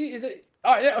it's here. Is it?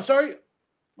 Oh yeah, sorry.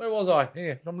 Where was I?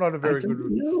 Yeah, I'm not a very good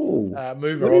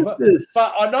mover of it.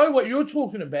 But I know what you're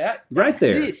talking about. Right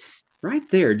there. This. Right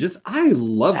there. I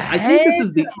love it. I think this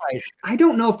is I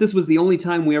don't know if this was the only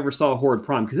time we ever saw Horde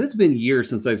Prime, because it's been years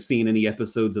since I've seen any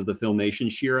episodes of the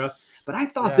Filmation She-Ra, but I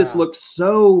thought this looked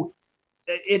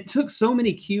it took so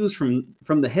many cues from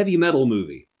the Heavy Metal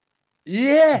movie.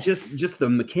 Yes. Just the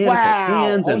mechanical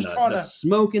hands and the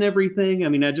smoke and everything. I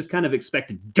mean, I just kind of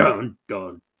expected dun,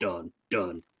 dun, dun,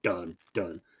 dun, dun,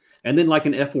 dun. And then like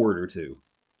an F word or two.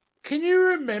 Can you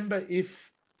remember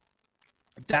if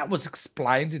that was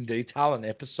explained in detail in an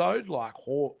episode like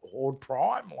Horde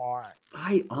Prime? Like,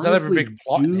 I honestly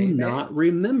do not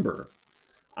remember.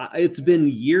 It's been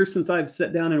years since I've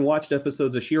sat down and watched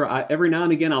episodes of She-Ra. Every now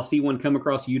and again, I'll see one come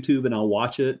across YouTube and I'll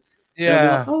watch it.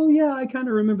 Yeah. Like, oh yeah, I kind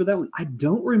of remember that one. I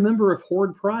don't remember if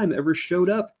Horde Prime ever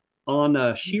showed up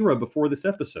on She-Ra before this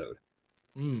episode.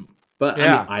 But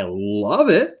yeah. I love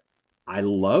it. I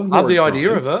love the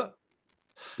idea of it.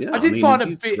 Yeah, I did find it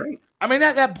a bit. Great. I mean,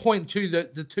 at that point too,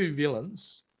 the two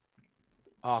villains.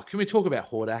 Oh, can we talk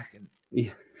about Hordak? Yeah.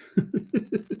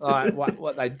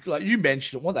 what they like you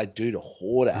mentioned what they do to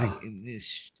Hordak in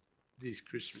this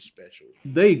Christmas special.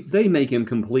 They make him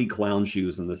complete clown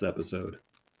shoes in this episode.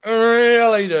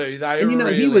 Really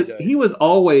do. He was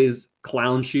always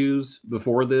clown shoes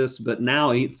before this, but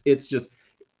now it's just,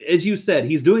 as you said,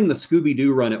 he's doing the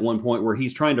Scooby-Doo run at one point where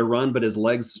he's trying to run, but his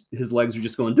legs are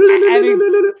just going.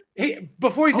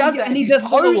 Before he does that, and he does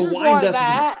poses like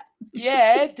that.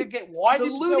 Yeah, to get winded.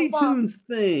 The Looney Tunes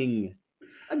thing.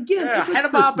 Again,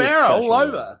 Hanna-Barbera all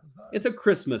over. It's a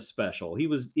Christmas special. He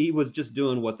was just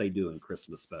doing what they do in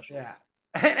Christmas specials. Yeah.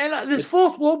 And this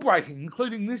fourth wall breaking,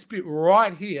 including this bit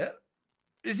right here.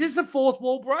 Is this a fourth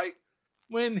wall break?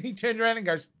 When he turned around and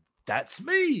goes, "That's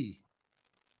me."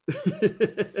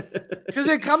 Because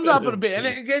it comes up in a bit. And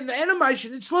again, the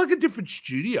animation, it's like a different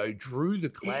studio drew the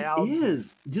clouds. It is.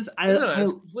 Just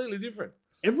it's completely different.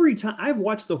 Every time I've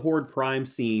watched the Horde Prime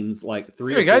scenes like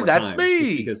 3 or 4 times. That's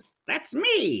me. Because that's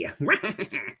me.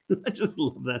 I just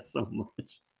love that so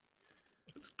much.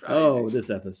 Oh,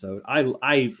 this episode.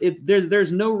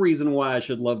 There's no reason why I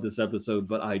should love this episode,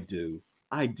 but I do.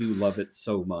 I do love it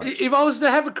so much. If I was to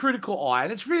have a critical eye,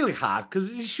 and it's really hard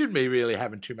because you shouldn't be really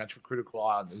having too much of a critical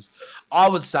eye on this, I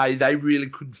would say they really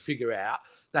couldn't figure out.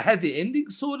 They had the ending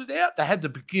sorted out. They had the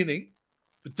beginning,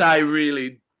 but they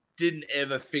really didn't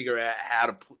ever figure out how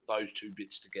to put those two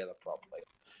bits together properly.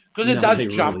 Because it does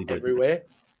jump really everywhere.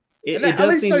 It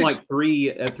does seem like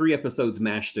three episodes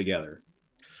mashed together.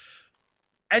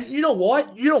 And you know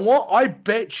what? I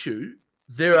bet you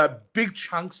there are big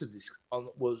chunks of this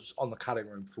was on the cutting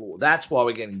room floor. That's why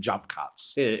we're getting jump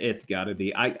cuts. It's got to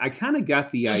be. I kind of got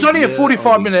the idea. It's only a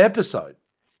 45-minute episode.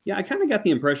 Yeah, I kind of got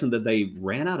the impression that they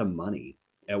ran out of money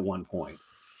at one point.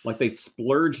 Like they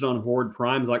splurged on Horde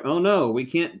Prime. It's like, oh no, we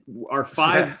can't. Our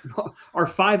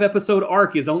 5-episode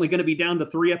arc is only going to be down to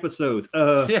 3 episodes.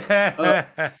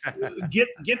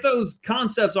 Get those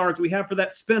concepts arcs we have for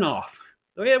that spinoff.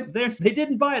 They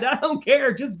didn't buy it. I don't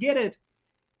care. Just get it.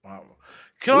 Wow.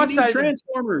 Can I say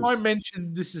Transformers? I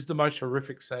mentioned this is the most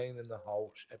horrific scene in the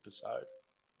whole episode.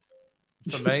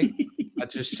 For me, I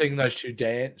just seeing those two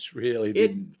dance really.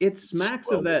 It smacks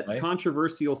of that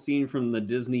controversial scene from the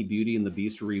Disney Beauty and the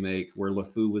Beast remake where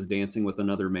LeFou was dancing with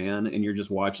another man, and you're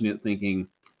just watching it thinking,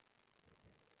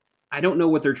 I don't know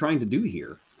what they're trying to do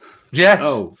here. Yes.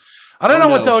 I don't know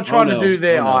what they were trying to do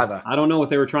there either. I don't know what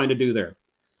they were trying to do there.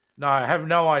 No, I have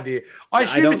no idea. I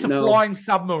assume it's a flying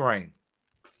submarine.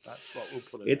 That's what we'll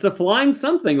put it. It's a flying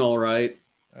something, all right.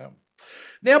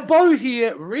 Now, Bo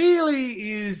here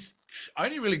really is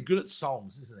only really good at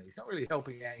songs, isn't he? He's not really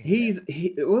helping out.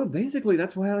 Well, basically,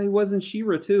 that's why he was in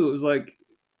She-Ra too. It was like,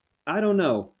 I don't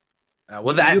know.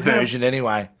 That version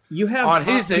anyway. You have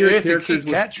here's the Earthy Kid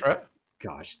Catra.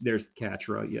 Gosh, there's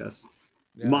Catra, yes.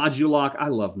 Modulok, I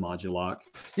love Modulok.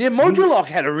 Yeah, Modulok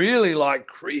had a really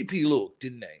creepy look,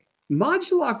 didn't he?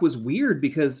 Modulok was weird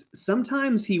because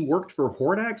sometimes he worked for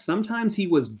Hordak, sometimes he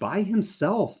was by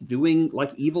himself doing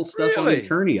evil stuff on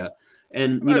Eternia.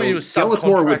 And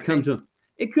Skeletor would come to him.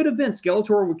 It could have been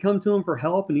Skeletor would come to him for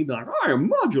help, and he'd be like, "I am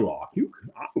Modulok.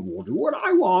 I will do what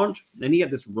I want." And he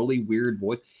had this really weird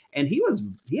voice, and he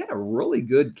had a really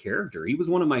good character. He was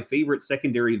one of my favorite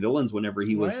secondary villains whenever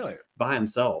he was by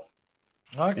himself.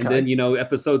 Okay. And then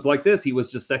episodes like this, he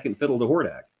was just second fiddle to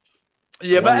Hordak.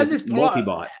 Yeah, but at this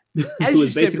Multibot, who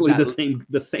was basically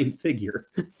the same figure.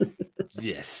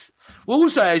 Yes. Well,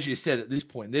 also, as you said, at this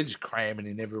point, they're just cramming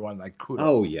in everyone they could.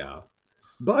 Oh, yeah.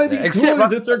 Buy these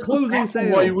toys. It's our closing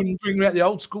sale. Why you wouldn't bring out the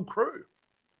old school crew?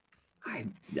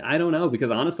 I don't know, because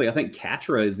honestly, I think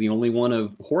Catra is the only one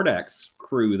of Hordak's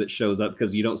crew that shows up,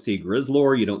 because you don't see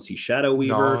Grizzlor, you don't see Shadow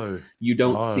Weaver, you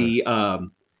don't see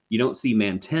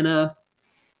Mantenna,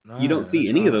 you don't see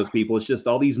any of those people. It's just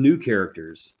all these new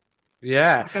characters.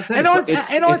 Yeah, like I said,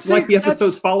 it's like the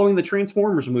episodes following the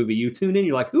Transformers movie. You tune in,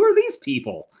 you're like, who are these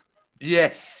people?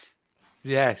 Yes,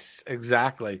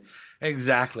 exactly.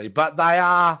 But they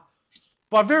are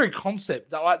by very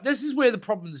concept, like this is where the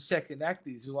problem in the second act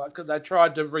is. Like, because they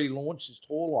tried to relaunch this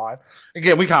toy line.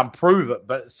 Again, we can't prove it,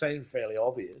 but it seemed fairly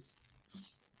obvious.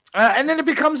 And then it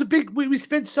becomes a big. We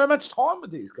spent so much time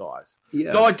with these guys.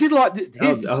 Yeah. Though I did like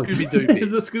here's the Scooby-Doo bit.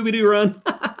 Here's the Scooby-Doo run.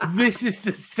 This is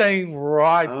the scene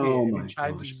right here. Oh my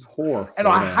gosh, poor. And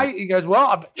I hate. He goes,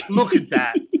 well, look at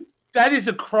that. That is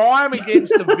a crime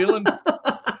against the villain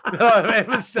that I've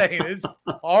ever seen. It's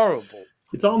horrible.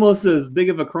 It's almost as big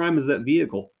of a crime as that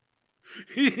vehicle.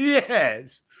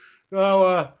 Yes.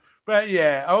 So, but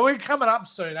yeah, we're coming up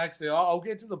soon. Actually, I'll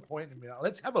get to the point in a minute.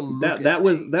 Let's have a look. That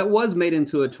was made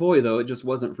into a toy, though. It just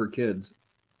wasn't for kids.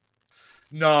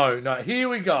 No. Here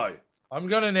we go. I'm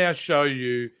going to now show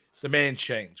you the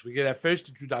Manchins. We get our first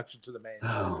introduction to the Manchins.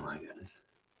 Oh my goodness.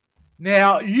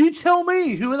 Now, you tell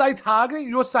me, who are they targeting?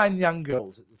 You're saying young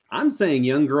girls at this point. I'm saying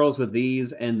young girls with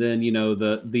these, and then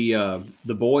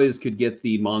the boys could get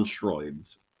the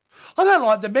Monstroids. I don't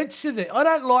like the messaging. I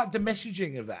don't like the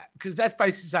messaging of that because that's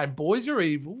basically saying boys are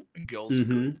evil and girls are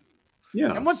good.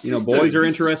 Yeah, and what's boys are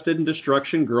interested in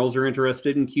destruction, girls are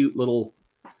interested in cute little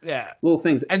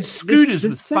things and scooters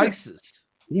with faces.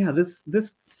 Yeah,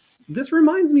 this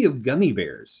reminds me of Gummy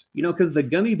Bears. Because the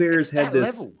Gummy Bears had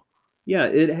this level. Yeah,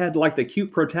 it had like the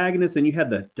cute protagonist, and you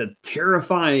had the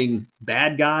terrifying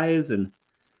bad guys. And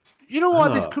you know why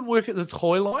this could work at the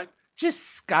toy line?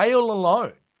 Just scale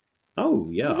alone. Oh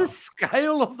yeah, look at the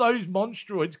scale of those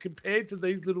Monstroids compared to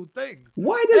these little things.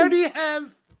 Why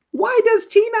does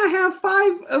Tina have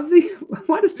 5 of the?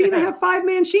 Why does Tina have 5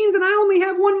 Manchins and I only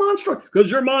have 1 Monstroid? Because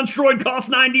your Monstroid costs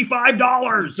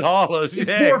 $95.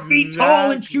 It's 4 feet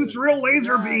tall and shoots real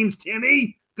laser beams.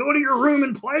 Timmy, go to your room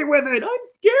and play with it. I'm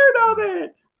scared of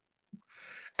it.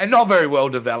 And not very well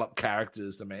developed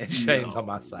characters, the Manchins, I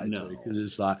must say too, because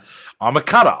it's like I'm a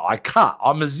cutter, I cut.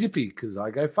 I'm a zippy because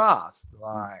I go fast.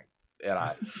 Like.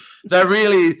 They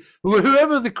really,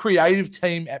 whoever the creative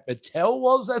team at Mattel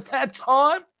was at that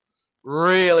time,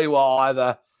 really were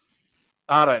either,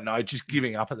 I don't know, just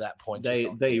giving up at that point. They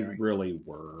really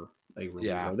were. They really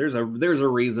were. There's a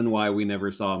reason why we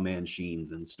never saw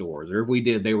Manchins in stores, or if we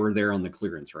did, they were there on the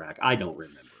clearance rack. I don't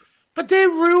remember. But they're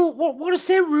real. What is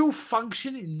their real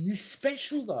function in this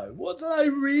special though? What do they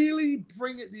really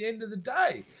bring at the end of the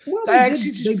day? Well, they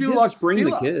actually just feel like spring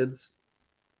the kids.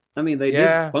 I mean, they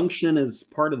did function as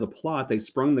part of the plot. They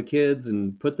sprung the kids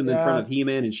and put them in front of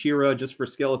He-Man and She-Ra just for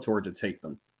Skeletor to take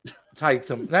them.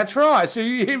 That's right. So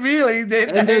you really,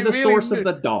 they're the source of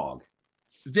the dog.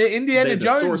 They're Indiana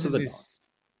Jones in this.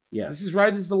 Yeah, this is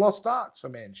Raiders of the Lost Arks for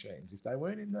Manchins. If they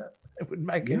weren't in that, it wouldn't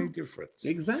make any difference.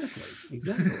 Exactly.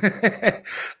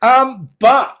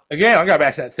 But again, I'll go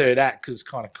back to that third act because it's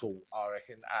kind of cool. I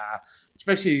reckon,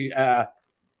 especially.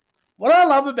 What I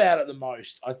love about it the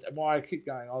most, why I keep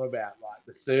going on about like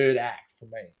the third act for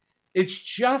me,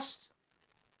 it's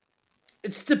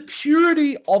the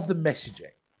purity of the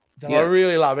messaging that I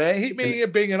really love. And it hit me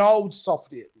being an old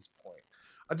softie at this point.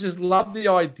 I just love the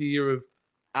idea of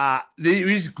there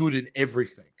is good in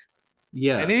everything.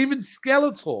 Yeah. And even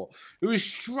Skeletor, who is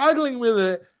struggling with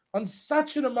it on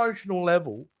such an emotional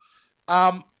level,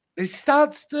 he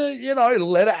starts to,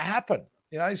 let it happen.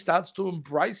 He starts to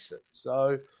embrace it.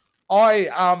 So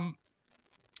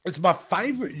it's my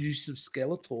favorite use of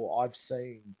Skeletor I've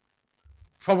seen.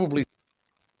 Probably.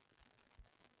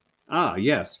 Ah,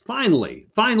 yes. Finally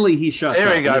he shuts up.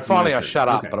 There we go. Finally I shut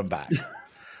up, but I'm back.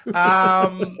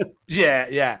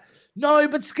 Yeah. No,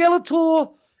 but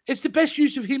Skeletor, it's the best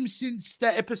use of him since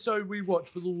that episode we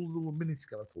watched with all the little mini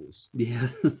Skeletors. Yeah.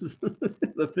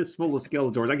 The fistful of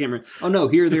Skeletors. I can't remember. Oh, no.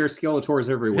 Here, there are Skeletors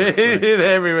everywhere.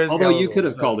 Everywhere. Although you could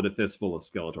have called it a fistful of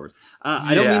Skeletors.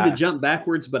 I don't mean to jump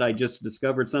backwards, but I just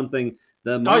discovered something.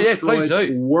 The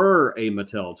Monstroids were a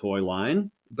Mattel toy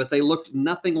line, but they looked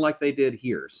nothing like they did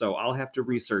here. So I'll have to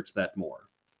research that more.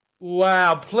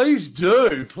 Wow. Please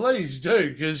do.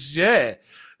 Because,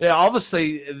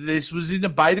 obviously, this was in a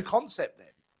beta concept then.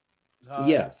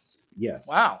 Yes.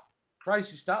 Wow.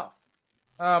 Crazy stuff.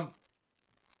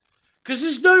 Because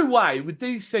there's no way with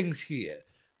these things here,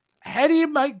 how do you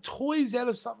make toys out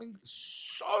of something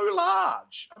so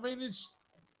large? I mean, it's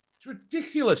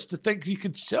ridiculous to think you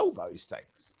could sell those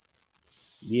things.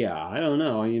 Yeah, I don't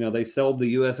know. They sold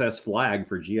the USS Flag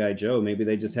for G.I. Joe. Maybe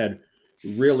they just had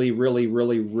really, really,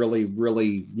 really, really,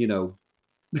 really,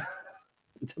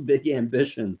 big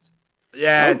ambitions.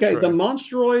 Yeah. Okay. True. The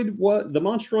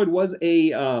Monstroid was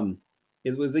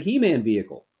a He-Man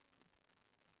vehicle.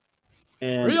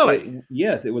 And really?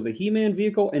 Yes, it was a He-Man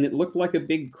vehicle, and it looked like a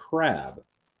big crab.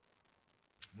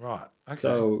 Right. Okay.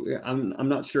 So I'm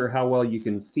not sure how well you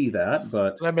can see that,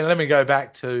 but let me go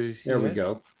back to there we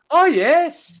go. Oh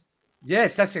yes.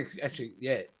 Yes, that's actually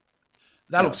yeah.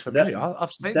 That looks familiar.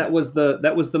 I've seen that. That was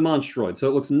the Monstroid. So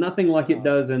it looks nothing like it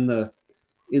does in the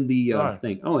No.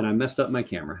 thing. Oh, and I messed up my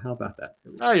camera. How about that?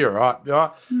 Oh, you're right. You're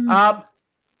right.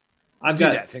 I've do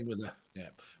got that thing with the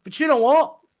But you know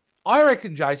what? I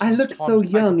reckon, Jason. I look it's time so to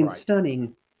take a young and break.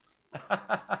 stunning.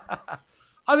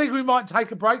 I think we might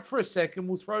take a break for a second.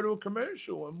 We'll throw to a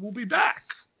commercial and we'll be back.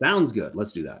 Sounds good.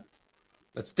 Let's do that.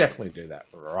 Let's definitely do that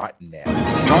right now.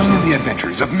 Join in the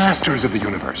adventures of Masters of the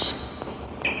Universe.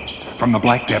 From the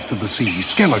black depths of the sea,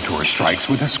 Skeletor strikes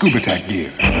with his scuba tech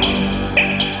gear.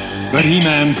 But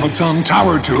He-Man puts on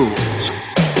tower tools.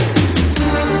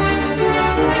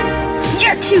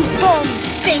 You're too full,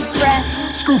 big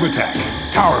breath. Scuba tech,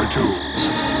 tower tools,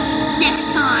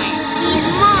 Next time, he's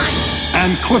mine.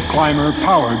 and cliff climber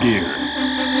power gear.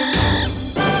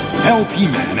 Help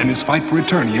He-Man in his fight for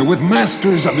Eternia with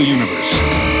Masters of the Universe.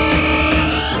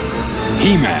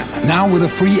 He-Man, now with a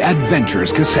free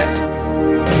Adventures cassette.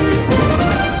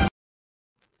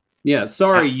 Yeah,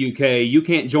 sorry, UK. You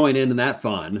can't join in that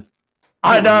fun.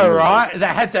 I know, right? They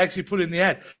had to actually put in the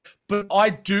ad. But I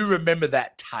do remember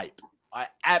that tape. I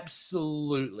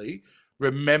absolutely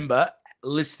remember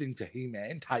listening to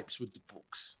He-Man tapes with the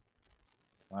books.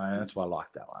 That's why I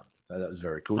liked that one. So that was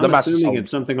very cool. I'm assuming it's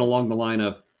something along the line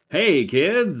of, "Hey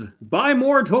kids, buy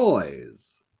more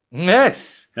toys."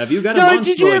 Yes. Have you got a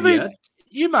Monstroid yet?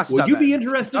 You must. Would you be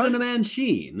interested in a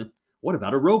Manchine? What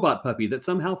about a robot puppy that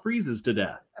somehow freezes to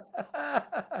death?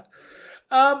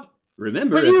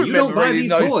 Remember, but if you you don't buy reading these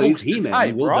those toys, books to He-Man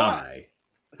tape, will right?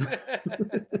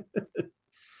 die.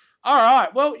 All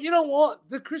right. Well, you know what?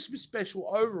 The Christmas special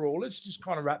overall, let's just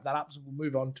kind of wrap that up so we'll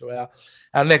move on to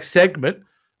our next segment.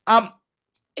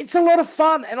 It's a lot of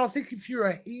fun. And I think if you're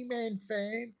a He-Man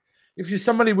fan, if you're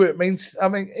somebody where it means, I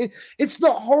mean, it's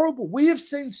not horrible. We have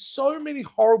seen so many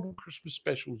horrible Christmas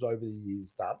specials over the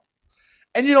years done.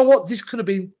 And you know what? This could have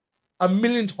been a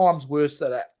million times worse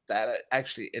than it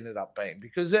actually ended up being,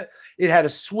 because it had a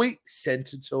sweet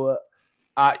center to it.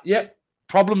 Yep,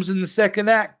 problems in the second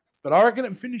act, but I reckon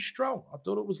it finished strong. I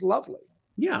thought it was lovely.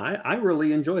 Yeah, I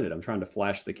really enjoyed it. I'm trying to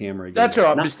flash the camera again. That's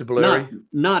all right, Mr. Blurry.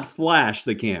 Not flash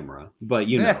the camera, but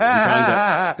you know,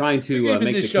 I'm trying to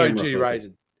make the show camera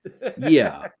G-rated.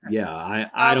 Yeah.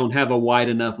 I don't have a wide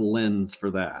enough lens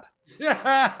for that.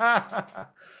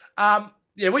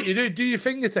 Yeah, what you do your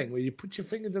finger thing where you put your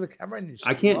finger to the camera and you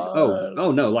I can't.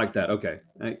 Oh no, like that. Okay.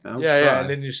 And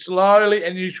then you slowly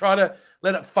and you try to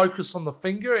let it focus on the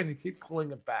finger and you keep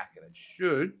pulling it back, and it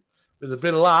should, with a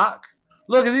bit of luck.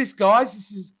 Look at this,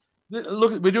 guys.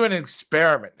 We're doing an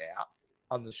experiment now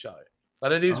on the show,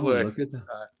 but it is working. Look at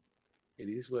that. It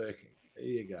is working. There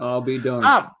you go. I'll be done.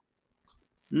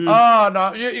 Oh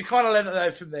no, you kind of let it go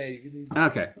from there.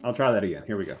 Okay, I'll try that again.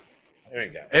 Here we go. Here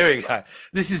we go.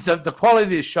 This is the quality of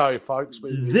this show, folks.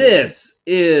 This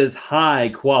is high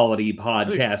quality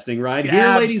podcasting, right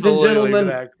here, ladies and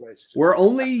gentlemen. Where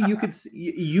only you could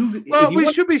see you. Well,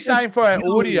 we should be saying for our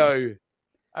audio.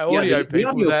 The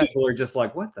people are just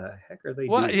like, what the heck are they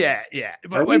doing? Yeah.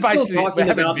 Are we still talking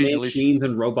about machines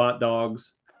and robot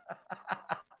dogs?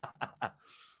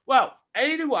 Well,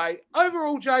 anyway,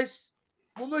 overall, Jace,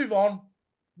 we'll move on.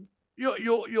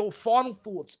 Your final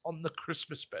thoughts on the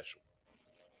Christmas special?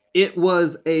 It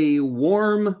was a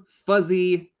warm,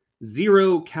 fuzzy,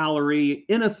 0-calorie,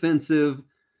 inoffensive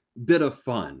bit of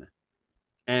fun.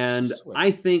 And Sweet.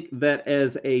 I think that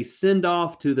as a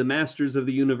send-off to the Masters of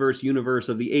the universe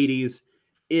of the 80s,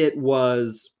 it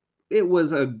was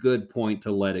a good point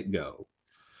to let it go.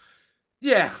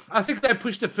 Yeah, I think they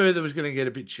pushed it further. It was going to get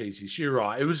a bit cheesy. So you're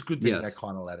right. It was a good thing they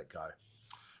kind of let it go.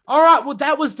 All right, well,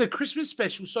 that was the Christmas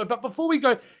special. So, but before we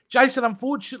go, Jason,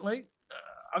 unfortunately,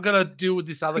 I've got to deal with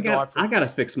this other guy. I got to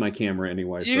fix my camera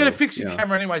anyway. You're going to fix your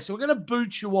camera anyway, so we're going to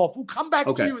boot you off. We'll come back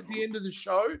to you at the end of the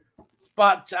show.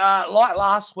 But like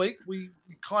last week, we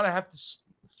kind of have to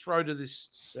throw to this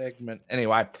segment.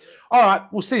 Anyway, all right,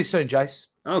 we'll see you soon, Jace.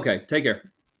 Okay, take care.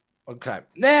 Okay,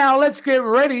 now let's get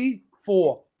ready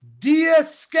for Dear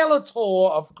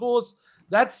Skeletor. Of course,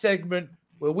 that segment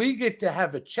where we get to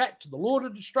have a chat to the Lord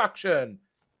of Destruction.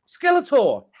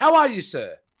 Skeletor, how are you,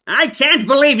 sir? I can't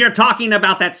believe you're talking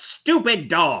about that stupid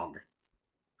dog.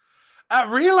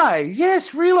 Relay.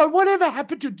 Yes, Relay. Whatever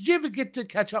happened to... Did you ever get to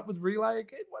catch up with Relay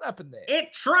again? What happened there?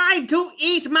 It tried to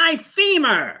eat my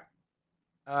femur.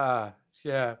 Yeah.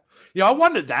 Yeah, I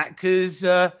wondered that because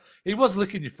he was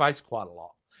licking your face quite a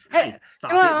lot. Hey, I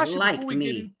thought it liked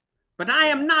me, but I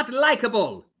am not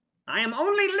likable. I am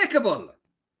only lickable.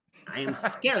 I am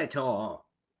Skeletor.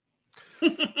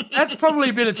 That's probably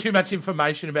a bit of too much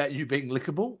information about you being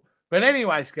lickable. But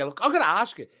anyway, Skeletor, I've got to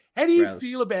ask you, how do you Gross.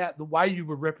 feel about the way you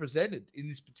were represented in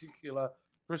this particular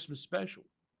Christmas special?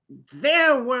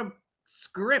 There were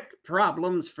script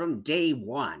problems from day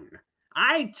one.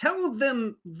 I told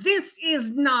them, this is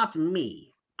not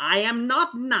me. I am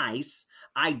not nice.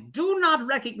 I do not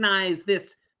recognize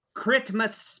this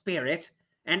Christmas spirit,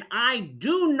 and I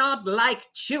do not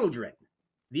like children.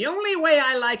 The only way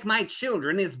I like my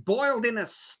children is boiled in a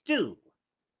stew.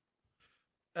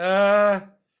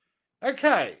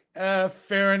 Okay,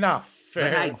 fair enough.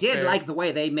 But I did like the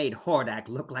way they made Hordak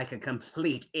look like a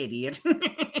complete idiot.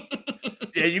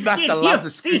 Yeah, you must Did have loved you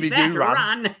the see that Scooby-Doo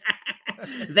run.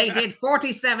 They did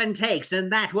 47 takes,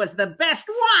 and that was the best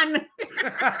one.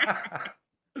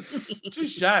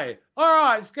 Touche. All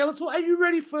right, Skeletor, are you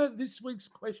ready for this week's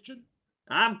question?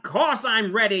 Of course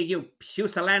I'm ready, you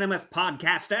pusillanimous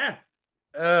podcaster.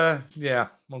 Yeah,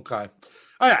 okay.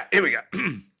 All right, here we go.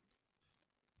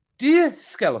 Dear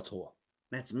Skeletor,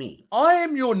 That's me. I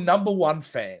am your number one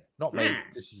fan. Not me. Yeah.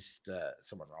 This is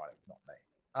someone writing, not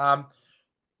me.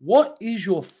 What is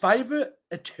your favorite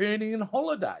Eternian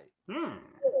holiday? Hmm.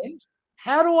 And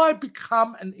how do I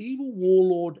become an evil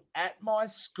warlord at my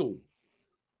school?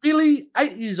 Billy,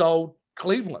 8 years old,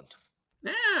 Cleveland.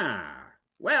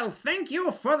 Well, thank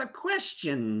you for the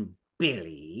question,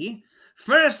 Billy.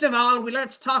 First of all,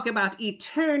 let's talk about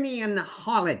Eternian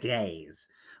holidays.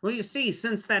 Well, you see,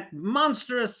 since that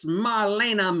monstrous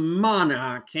Marlena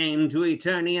monarch came to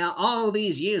Eternia all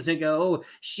these years ago,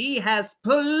 she has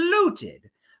polluted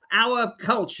our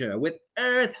culture with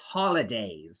Earth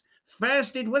holidays.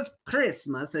 First, it was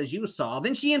Christmas, as you saw.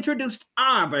 Then she introduced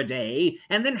Arbor Day,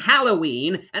 and then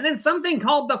Halloween, and then something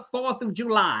called the 4th of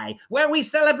July, where we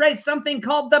celebrate something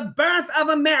called the birth of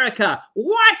America.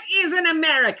 What is an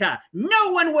America?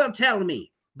 No one will tell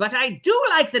me. But I do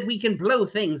like that we can blow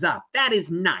things up. That is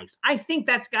nice. I think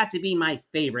that's got to be my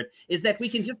favorite, is that we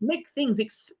can just make things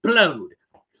explode.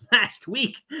 Last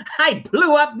week, I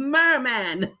blew up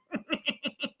Merman.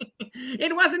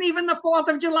 It wasn't even the 4th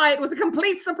of July. It was a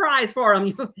complete surprise for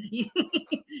him.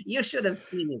 You should have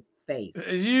seen his face.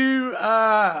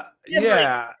 Yeah.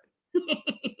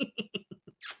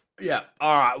 Yeah.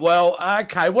 All right. Well,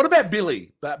 okay. What about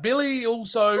Billy? But Billy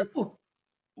also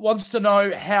wants to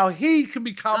know how he can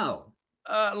become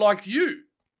like you.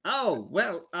 Oh,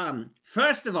 well,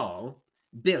 first of all,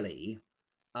 Billy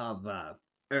of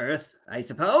Earth, I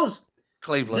suppose.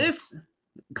 Cleveland.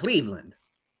 Cleveland.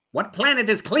 What planet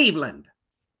is Cleveland?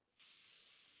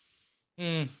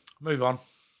 Move on.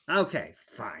 Okay,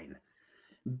 fine.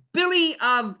 Billy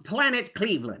of planet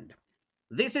Cleveland.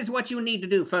 This is what you need to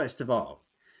do first of all.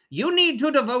 You need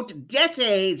to devote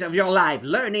decades of your life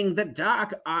learning the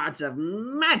dark arts of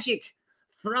magic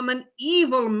from an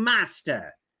evil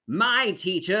master. My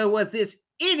teacher was this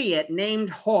idiot named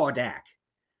Hordak.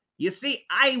 You see,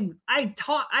 I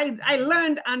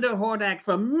learned under Hordak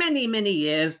for many, many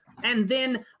years, and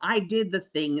then I did the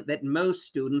thing that most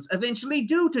students eventually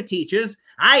do to teachers.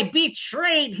 I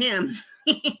betrayed him.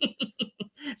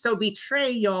 So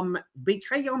betray your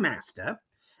master,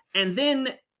 and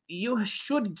then you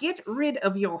should get rid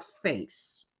of your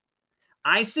face.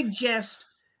 I suggest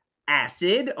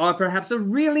acid or perhaps a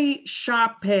really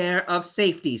sharp pair of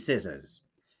safety scissors.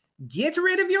 Get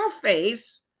rid of your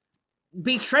face,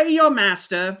 betray your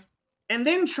master, and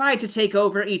then try to take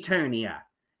over Eternia.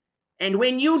 And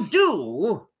when you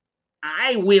do,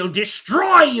 I will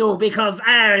destroy you because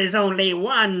there is only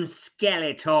one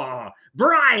Skeletor.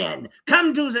 Brian,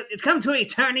 come to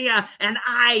Eternia and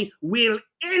I will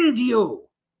end you.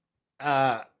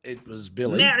 It was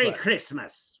Billy. Merry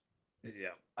Christmas.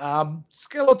 Yeah.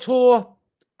 Skeletor.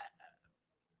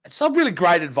 It's not really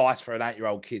great advice for an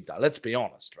 8-year-old kid, though. Let's be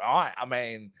honest, right? I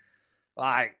mean,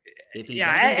 like, if he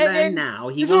doesn't learn now,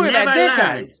 he will never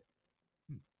learn.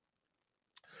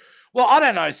 Well, I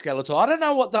don't know, Skeletor. I don't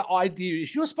know what the idea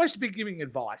is. You're supposed to be giving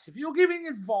advice. If you're giving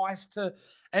advice to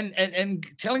and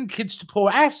telling kids to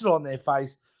pour acid on their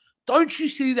face, don't you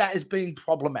see that as being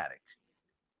problematic?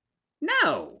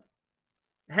 No.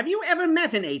 Have you ever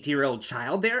met an 8-year-old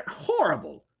child? They're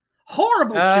horrible,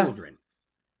 horrible children.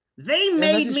 They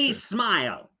made me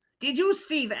smile. Did you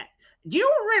see that? Do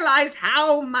you realize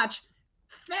how much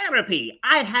therapy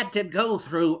I had to go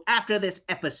through after this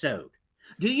episode?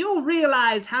 Do you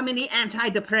realize how many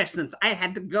antidepressants I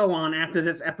had to go on after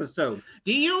this episode?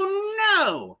 Do you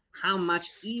know how much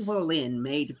Evelyn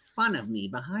made fun of me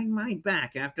behind my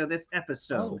back after this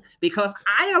episode because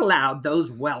I allowed those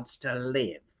whelps to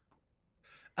live?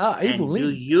 And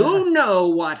do you know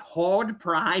what Horde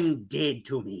Prime did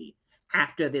to me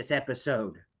after this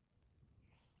episode?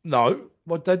 No,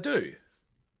 what'd they do?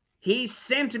 He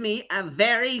sent me a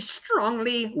very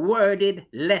strongly worded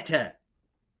letter.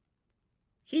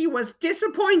 He was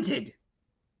disappointed.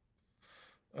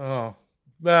 Oh,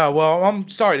 well, I'm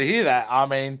sorry to hear that. I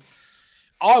mean,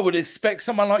 I would expect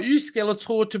someone like you,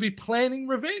 Skeletor, to be planning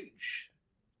revenge.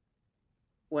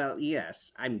 Well,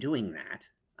 yes, I'm doing that.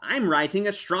 I'm writing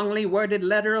a strongly worded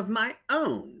letter of my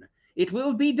own. It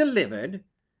will be delivered,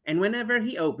 and whenever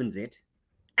he opens it,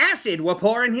 acid will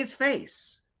pour in his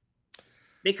face.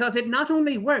 Because it not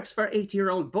only works for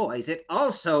 8-year-old boys, it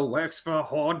also works for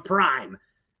Horde Prime.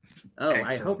 Oh,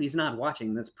 excellent. I hope he's not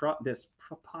watching this podcast.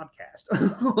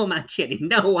 Oh, am I kidding?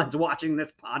 No one's watching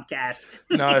this podcast.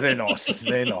 No, they're not.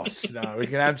 They're not. No, we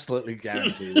can absolutely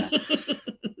guarantee that.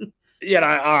 You know,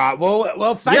 all right.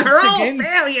 Well, thanks You're all again.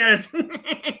 Failures.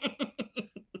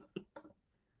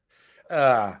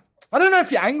 I don't know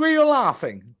if you're angry or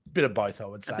laughing. Bit of both, I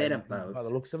would say. A bit of both. By the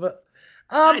looks of it.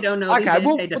 I don't know. Okay, These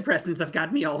antidepressants have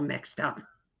got me all mixed up.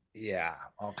 Yeah.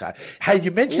 Okay. Hey,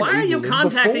 you mentioned. Why are you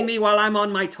contacting before? Me while I'm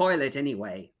on my toilet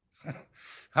anyway?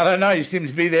 I don't know. You seem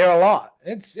to be there a lot.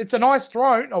 It's a nice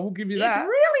throne. I will give you that. It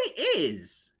really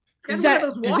is. Is that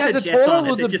the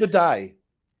toilet or the bidet?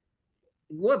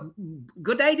 Well,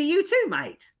 good day to you too,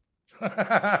 mate.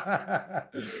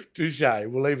 Touche.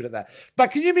 We'll leave it at that.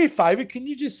 But can you do me a favor? Can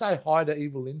you just say hi to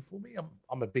Evelyn for me?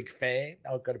 I'm a big fan.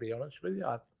 I've got to be honest with you.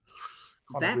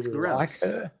 That's really gross. like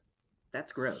her.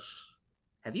 That's gross.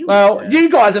 Have you? Well, you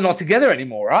guys are not together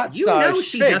anymore, right? You know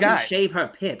she doesn't shave her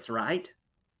pits, right?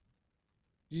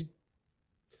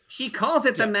 She calls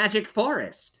it the Magic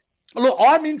Forest. Look,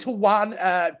 I'm into one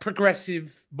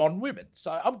progressive modern women,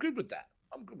 so I'm good with that.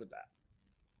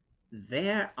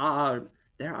 There are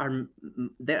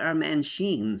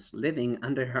machines living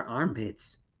under her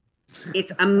armpits.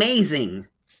 It's amazing.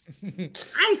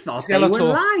 I thought they were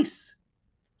lice.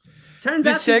 Turns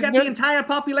out she's got the entire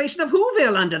population of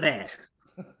Whoville under there.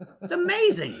 It's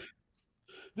amazing.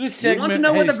 This segment you want to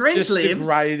know where the Grinch lives?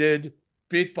 Degraded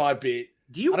bit by bit.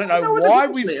 Do you I don't know why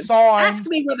we've signed. Ask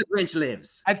me where the Grinch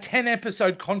lives. A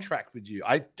 10-episode contract with you.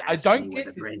 I don't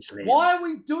get this. Why are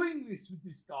we doing this with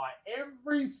this guy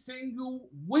every single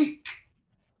week?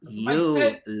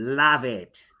 You love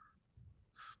it.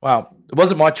 Well, it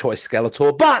wasn't my choice,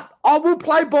 Skeletor, but I will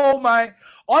play ball, mate.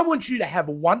 I want you to have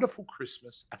a wonderful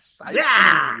Christmas, a safe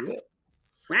New Year.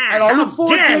 And I look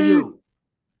forward to you.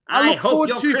 I hope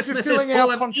your Christmas is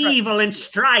full of evil and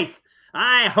strife.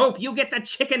 I hope you get the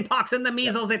chicken pox and the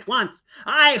measles at once.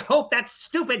 I hope that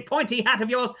stupid pointy hat of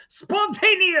yours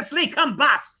spontaneously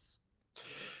combusts.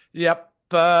 Yep.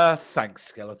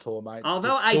 Thanks, Skeletor, mate.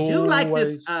 Although I do like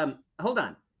this. Hold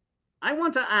on. I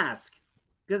want to ask,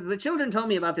 because the children told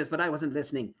me about this, but I wasn't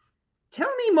listening.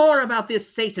 Tell me more about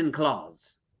this Satan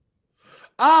Claus.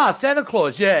 Santa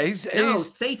Claus. Yeah, he's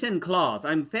Satan Claus.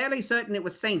 I'm fairly certain it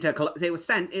was Santa Claus. It was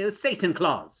Satan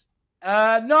Claus.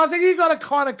 No, I think you got to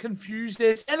kind of confuse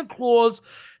there. Santa Claus,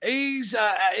 he's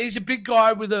a big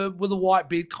guy with a white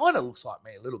beard. Kind of looks like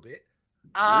me a little bit.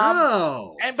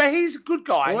 But he's a good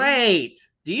guy. Wait,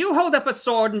 do you hold up a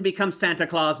sword and become Santa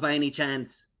Claus by any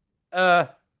chance?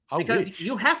 Because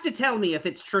you have to tell me if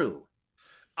it's true.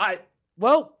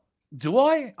 Do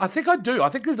I? I think I do. I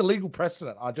think there's a legal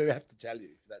precedent. I do have to tell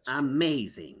you. That's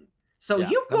amazing. True. So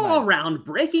you go around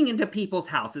breaking into people's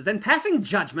houses and passing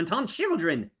judgment on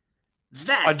children.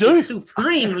 That is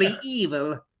supremely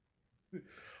evil.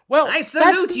 Well, I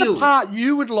salute that's you. The part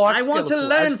you would like. I want to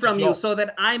learn from you so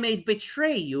that I may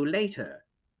betray you later.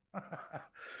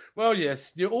 Well,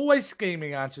 yes, you're always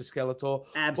scheming, aren't you, Skeletor?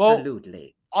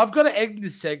 Absolutely. Well, I've got to end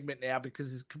this segment now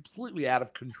because it's completely out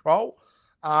of control.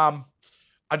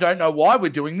 I don't know why we're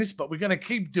doing this, but we're going to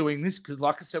keep doing this because,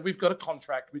 like I said, we've got a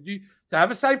contract with you. So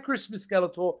have a safe Christmas,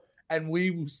 Skeletor, and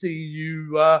we will see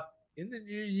you in the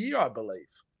new year, I believe.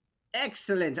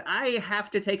 Excellent. I have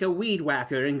to take a weed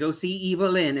whacker and go see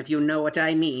Evelyn, if you know what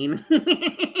I mean.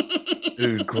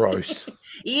 Ooh, gross.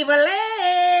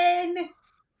 Evelyn!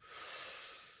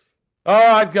 All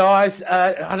right, guys.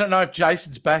 I don't know if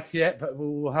Jason's back yet, but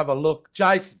we'll have a look.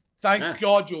 Jason, thank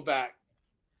God you're back.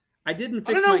 I didn't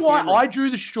fix I don't know why camera. I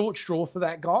drew the short straw for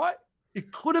that guy.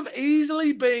 It could have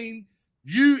easily been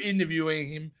you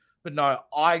interviewing him, but no,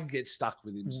 I get stuck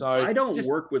with him. So I don't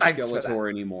work with Skeletor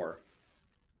anymore.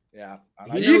 Yeah.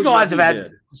 You guys have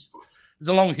had there's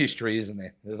a long history, isn't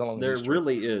there? There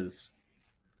really is.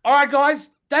 All right, guys,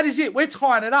 that is it. We're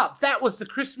tying it up. That was the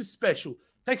Christmas special.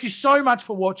 Thank you so much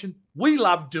for watching. We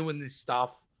love doing this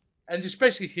stuff, and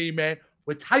especially He-Man.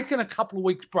 We're taking a couple of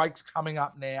weeks breaks coming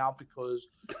up now because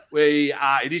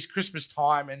it is Christmas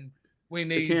time and we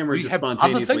have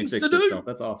other things to do.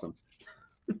 That's awesome.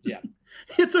 Yeah.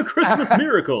 It's a Christmas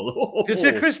miracle. It's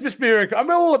a Christmas miracle.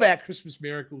 I'm all about Christmas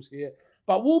miracles here.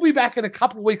 But we'll be back in a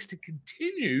couple of weeks to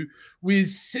continue with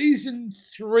season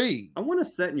 3. I want to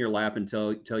sit in your lap and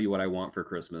tell you what I want for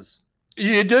Christmas.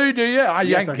 You do you? Oh,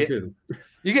 Yes, I do.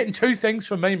 You're getting 2 things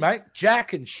from me, mate.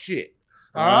 Jack and shit.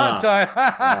 All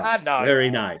right, so no.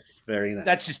 Very nice. Very nice.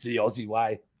 That's just the Aussie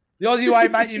way. The Aussie way,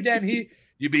 mate, you're down here,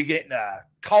 you'll be getting a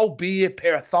cold beer,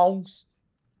 pair of thongs,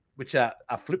 which are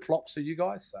flip-flops for you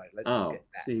guys. So let's get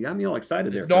that. See, you got me all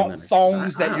excited there. Not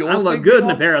thongs that you're I look good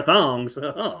in a pair of thongs.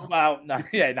 Well, no,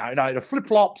 the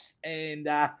flip-flops and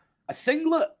a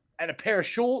singlet and a pair of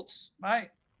shorts, mate.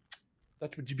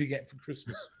 That's what you'd be getting for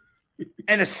Christmas.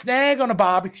 And a snag on a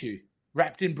barbecue,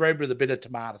 wrapped in bread with a bit of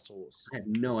tomato sauce. I have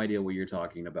no idea what you're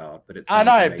talking about, but it's. I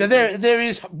know, but there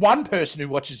is one person who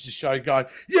watches the show going,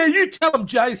 yeah, you tell him,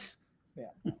 Jace. Yeah,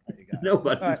 there you go.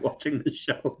 Nobody's watching the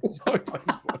show.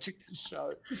 Nobody's watching the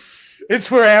show. It's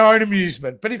for our own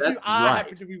amusement. But if you are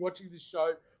happy to be watching the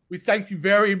show, we thank you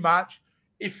very much.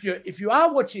 If you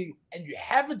are watching and you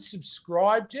haven't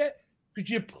subscribed yet, could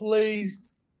you please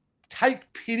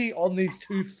take pity on these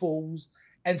 2 fools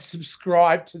and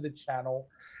subscribe to the channel?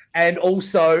 And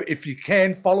also, if you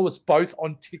can, follow us both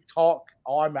on TikTok.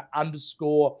 I'm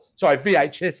VHS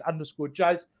 _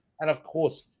 Jace. And of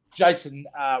course, Jason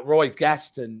Roy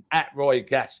Gaston at Roy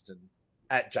Gaston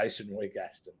at Jason Roy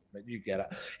Gaston. I mean, you get it.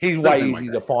 He's way easy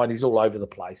to find. He's all over the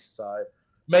place. So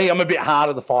me, I'm a bit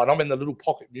harder to find. I'm in the little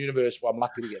pocket universe where I'm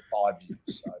lucky to get 5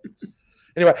 views. So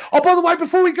anyway, by the way,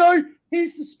 before we go,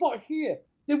 here's the spot here.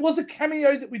 There was a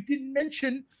cameo that we didn't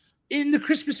mention in the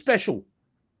Christmas special.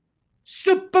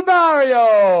 Super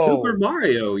Mario. Super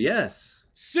Mario, yes.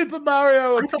 Super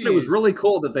Mario. I thought it was really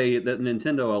cool that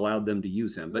Nintendo allowed them to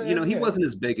use him, but he wasn't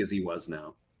as big as he was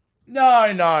now. No.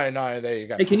 There you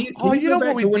go. Hey, can you know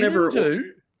what we didn't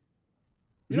do?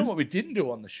 You know what we didn't do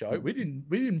on the show? We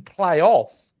didn't play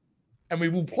off, and we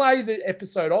will play the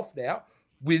episode off now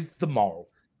with the moral.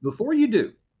 Before you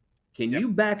do, can you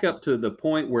back up to the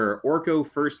point where Orko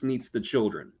first meets the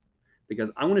children?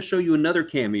 Because I want to show you another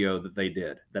cameo that they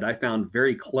did that I found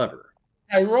very clever.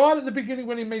 And right at the beginning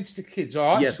when he meets the kids,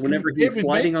 all right? Yes, whenever he's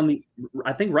sliding on the...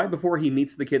 I think right before he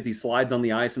meets the kids, he slides on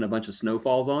the ice and a bunch of snow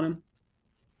falls on him.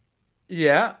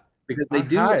 Yeah. Because they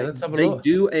do a...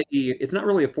 It's not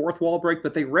really a fourth wall break,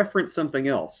 but they reference something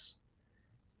else.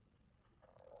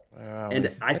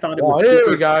 And I thought it was here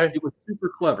we go. It was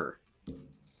super clever.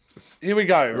 Here we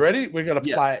go. Ready? We're going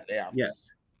to play it now.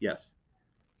 Yes.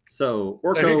 So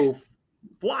Orko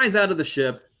flies out of the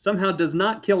ship, somehow does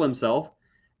not kill himself,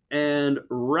 and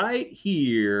right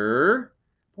here,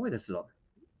 boy,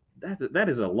 that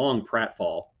is a long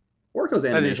pratfall. Orko's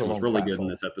animation was really good in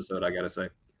this episode, I gotta say.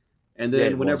 And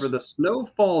then whenever the snow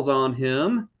falls on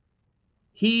him,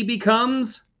 he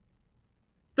becomes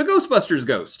the Ghostbusters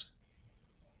ghost.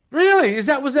 Really? Was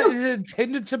that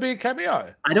intended to be a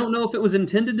cameo? I don't know if it was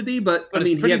intended to be, but I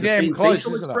mean, he had the same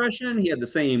facial expression. He had the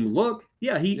same look.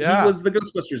 Yeah, he was the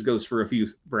Ghostbusters ghost for a few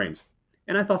frames.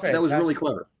 And I thought that was really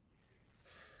clever.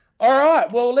 All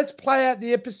right. Well, let's play out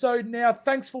the episode now.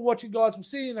 Thanks for watching, guys. We'll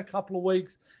see you in a couple of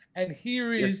weeks. And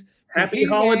here is... Happy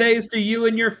holidays to you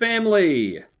and your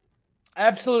family.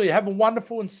 Absolutely. Have a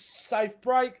wonderful and safe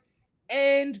break.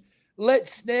 And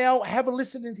let's now have a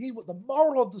listen and hear what the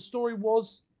moral of the story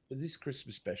was for this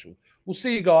Christmas special. We'll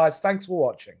see you guys. Thanks for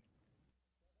watching.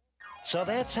 So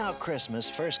that's how Christmas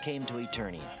first came to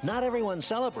Eternia. Not everyone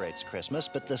celebrates Christmas,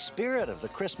 but the spirit of the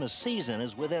Christmas season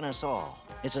is within us all.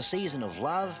 It's a season of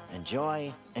love and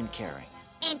joy and caring.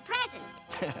 And presents.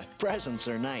 Presents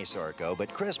are nice, Orko,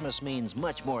 but Christmas means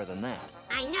much more than that.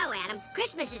 I know, Adam.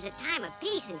 Christmas is a time of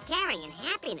peace and caring and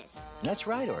happiness. That's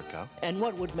right, Orko. And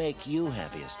what would make you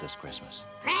happiest this Christmas?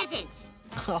 Presents.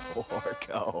 Oh,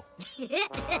 Orko.